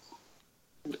go.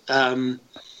 I'm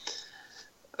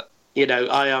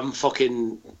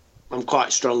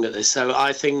quite strong at this, so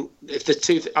I think if the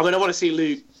two. I want to see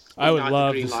Luke. I would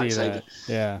love to see that.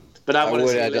 Yeah, but I want to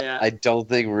see Leia. I don't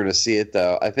think we're going to see it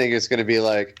though. I think it's going to be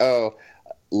like, oh,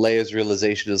 Leia's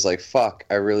realization is like, fuck,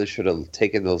 I really should have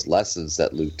taken those lessons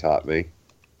that Luke taught me.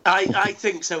 I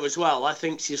think so as well. I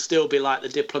think she'll still be like the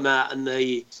diplomat and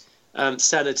the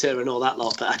senator and all that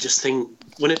lot. But I just think,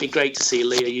 wouldn't it be great to see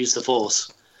Leia use the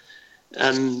Force?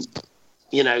 And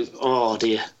oh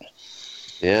dear.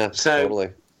 Yeah, totally.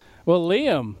 Well,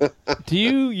 Liam, do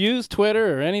you use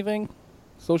Twitter or anything?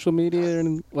 Social media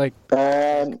and like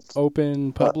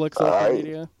open public social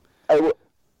media? I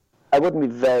wouldn't be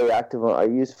very active on. I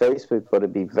use Facebook, but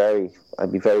I'd be very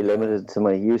limited to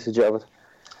my usage of it.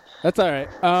 That's all right.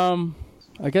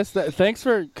 I guess thanks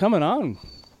for coming on,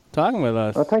 talking with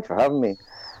us. Oh, thanks for having me.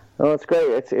 Oh, it's great.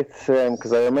 It's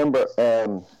because I remember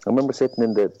sitting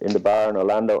in the bar in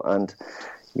Orlando, and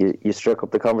you struck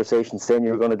up the conversation saying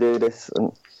you were going to do this,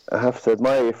 and I have to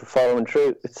admire you for following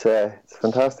through. It's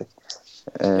fantastic.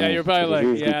 Yeah, you're probably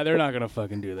like, yeah, they're not going to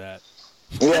fucking do that.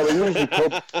 Yeah, well, usually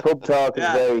pub talk is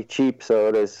very cheap, so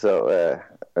it is. So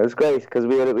it was great because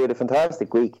we had a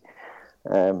fantastic week,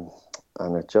 and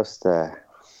it just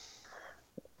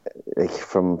like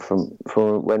from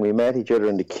when we met each other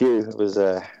in the queue, it was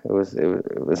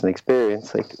an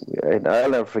experience like I'll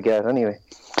never forget. Anyway.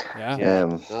 Yeah.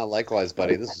 Likewise,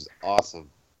 buddy. This is awesome.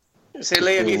 See,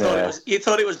 Liam, you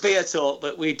thought it was beer talk,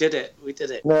 but we did it. We did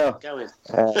it. No. Going.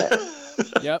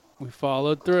 Yep, we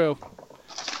followed through.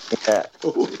 Yeah.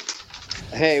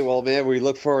 Hey, well, man, we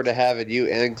look forward to having you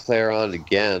and Claire on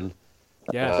again.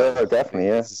 Yeah, definitely.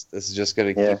 Yeah. This is just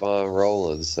going to keep on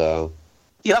rolling. So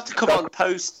you'll have to come on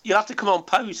post. You'll have to come on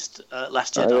post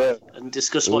Last Jedi and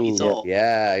discuss what you thought.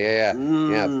 Yeah.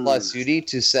 Plus, you need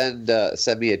to send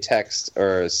me a text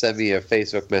or send me a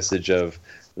Facebook message of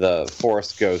the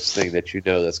Force Ghost thing that you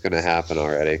know that's going to happen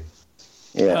already.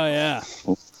 Yeah. Oh yeah.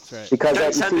 That's right. Because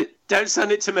don't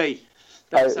send it to me.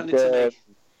 Don't send it to me.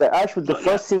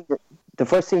 The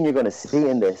first scene you're going to see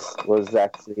in this was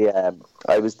actually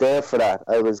I was there for that.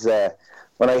 I was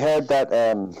when I heard that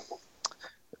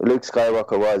Luke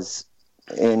Skywalker was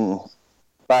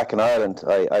back in Ireland.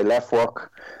 I left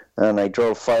work and I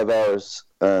drove 5 hours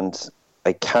and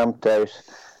I camped out,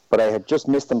 but I had just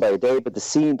missed him by a day. But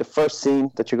the first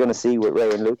scene that you're going to see with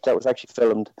Rey and Luke, that was actually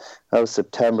filmed. That was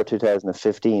September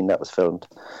 2015. That was filmed.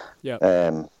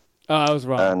 Yeah. I was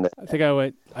wrong. And, I think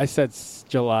I said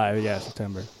July. Yeah,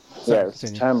 September. Sorry, yeah,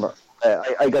 September.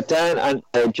 I got down and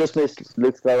I just missed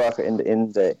Luke Skywalker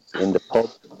in the pub.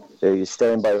 They were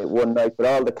staying by one night, but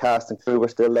all the cast and crew were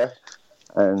still there,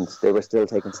 and they were still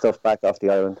taking stuff back off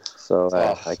the island. So,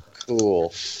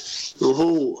 cool.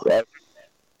 Yeah.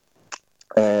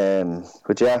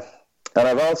 But yeah, and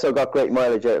I've also got great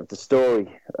mileage out of the story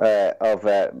of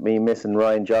me missing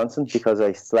Ryan Johnson because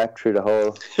I slept through the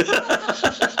whole.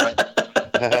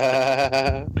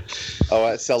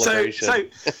 Celebration.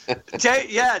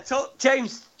 So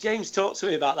James talked to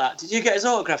me about that. Did you get his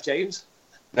autograph, James?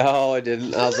 No, I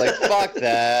didn't. I was like, fuck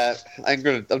that. I'm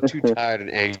too tired and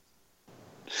angry.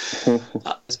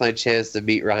 It's my chance to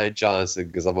meet Ryan Johnson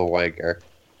because I'm a wanker.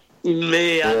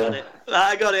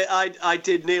 I got it. I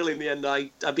did kneel in the end. I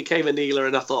became a kneeler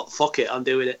and I thought, fuck it, I'm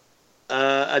doing it.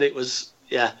 And it was,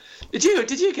 yeah. Did you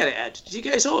get it, Ed? Did you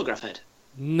get his autograph, Ed?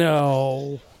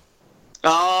 No.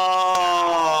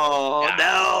 Oh,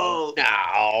 no.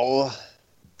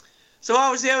 So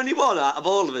I was the only one out of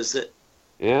all of us that...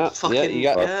 Yeah, you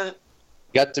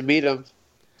got to meet him.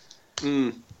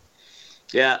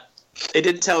 Yeah. He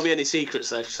didn't tell me any secrets,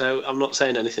 though, so I'm not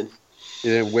saying anything. He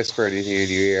didn't whisper anything in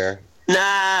your ear.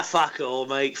 Nah, fuck all,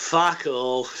 mate. Fuck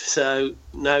all. So,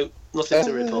 no, nothing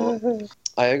to report.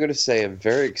 I am going to say I'm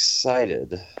very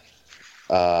excited.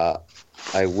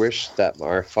 I wish that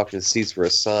our fucking seats were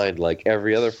assigned like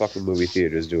every other fucking movie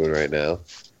theater is doing right now.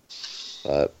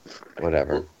 But,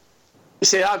 whatever. You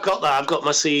see, I've got that. I've got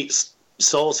my seats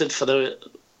sorted for the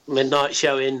midnight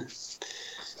showing,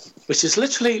 which is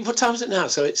literally, what time is it now?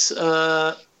 So it's in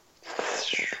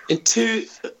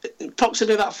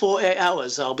approximately about 48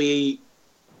 hours, I'll be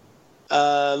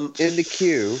in the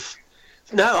queue.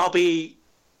 No, I'll be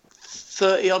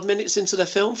 30 odd minutes into the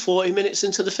film, 40 minutes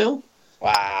into the film.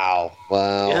 Wow.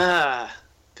 Yeah,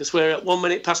 because we're at 1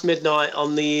 minute past midnight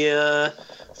on the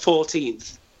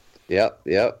 14th. Yep.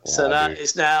 So that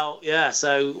is now,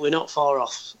 so we're not far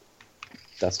off.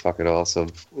 That's fucking awesome.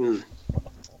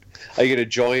 Are you going to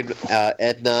join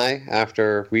Ed and I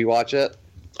after we watch it?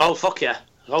 Oh, fuck yeah.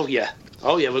 Oh, yeah.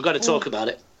 We've got to talk about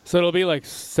it. So it'll be like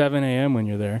 7 a.m. when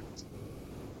you're there.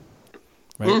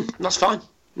 Right? That's fine.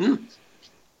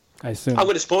 I assume. I'm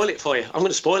going to spoil it for you.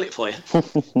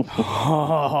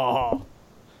 Oh.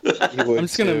 I'm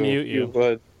just going to mute you.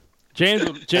 Would.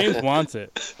 James wants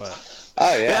it. But.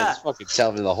 Oh, yeah. Just fucking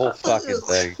tell me the whole fucking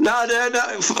thing. No.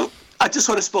 I just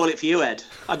want to spoil it for you, Ed.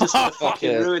 I just want to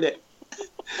fucking ruin it.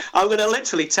 I'm going to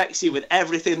literally text you with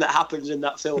everything that happens in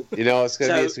that film. You know, it's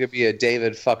going to be a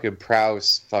David fucking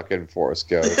Prowse fucking Force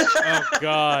Ghost. Oh,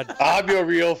 God. I'm your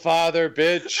real father,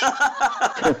 bitch.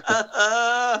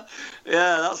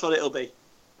 Yeah, that's what it'll be.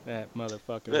 That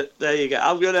motherfucker. But there you go.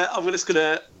 I'm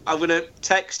gonna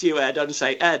text you, Ed, and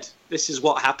say, Ed, this is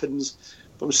what happens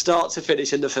from start to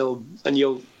finish in the film, and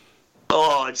you'll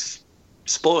just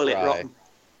spoil it rotten.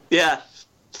 Yeah.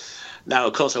 No,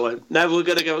 of course I won't. No, we're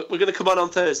gonna come on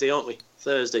Thursday, aren't we?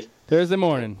 Thursday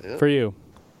morning for you.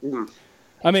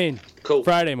 I mean, cool.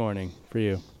 Friday morning for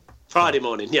you. Friday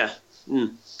morning, yeah.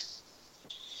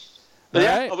 But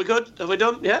yeah, right. Are we good? Are we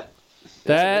done? Yeah.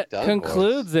 That done,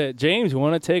 concludes it. James, you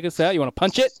want to take us out? You want to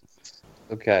punch it?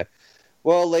 Okay.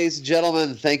 Well, ladies and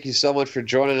gentlemen, thank you so much for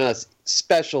joining us.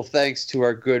 Special thanks to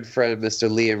our good friend, Mr.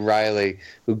 Liam Riley,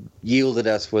 who yielded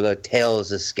us with a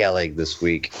Tales of Skellig this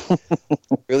week.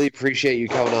 Really appreciate you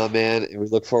coming on, man, and we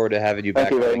look forward to having you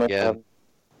back on again.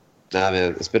 Nah,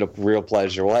 man, it's been a real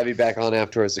pleasure. We'll have you back on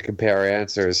afterwards to compare our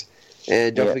answers.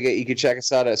 And don't forget, you can check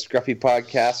us out at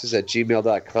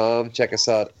scruffypodcasters@gmail.com. Check us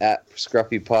out at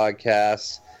Scruffy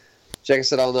Podcasts. Check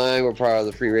us out online. We're part of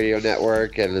the Free Radio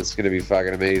Network, and it's going to be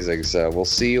fucking amazing. So we'll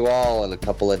see you all in a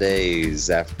couple of days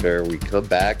after we come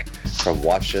back from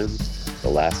watching The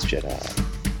Last Jedi.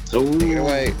 Take it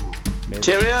away.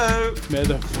 Cheerio! May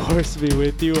the Force be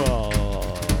with you all.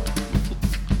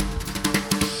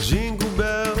 Jingle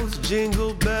bells,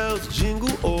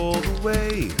 jingle all the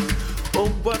way. Oh,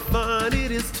 what fun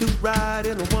it is to ride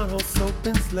in a one-horse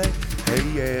open sleigh. Hey,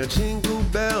 yeah, jingle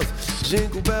bells,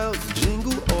 jingle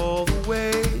all the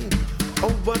way.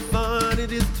 Oh, what fun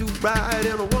it is to ride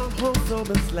in a one-horse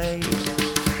open sleigh.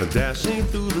 Dashing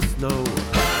through the snow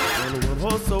on a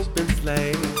one-horse open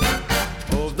sleigh.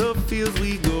 Over the fields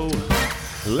we go,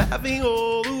 laughing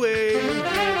all the way.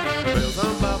 Bells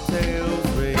on bobtail.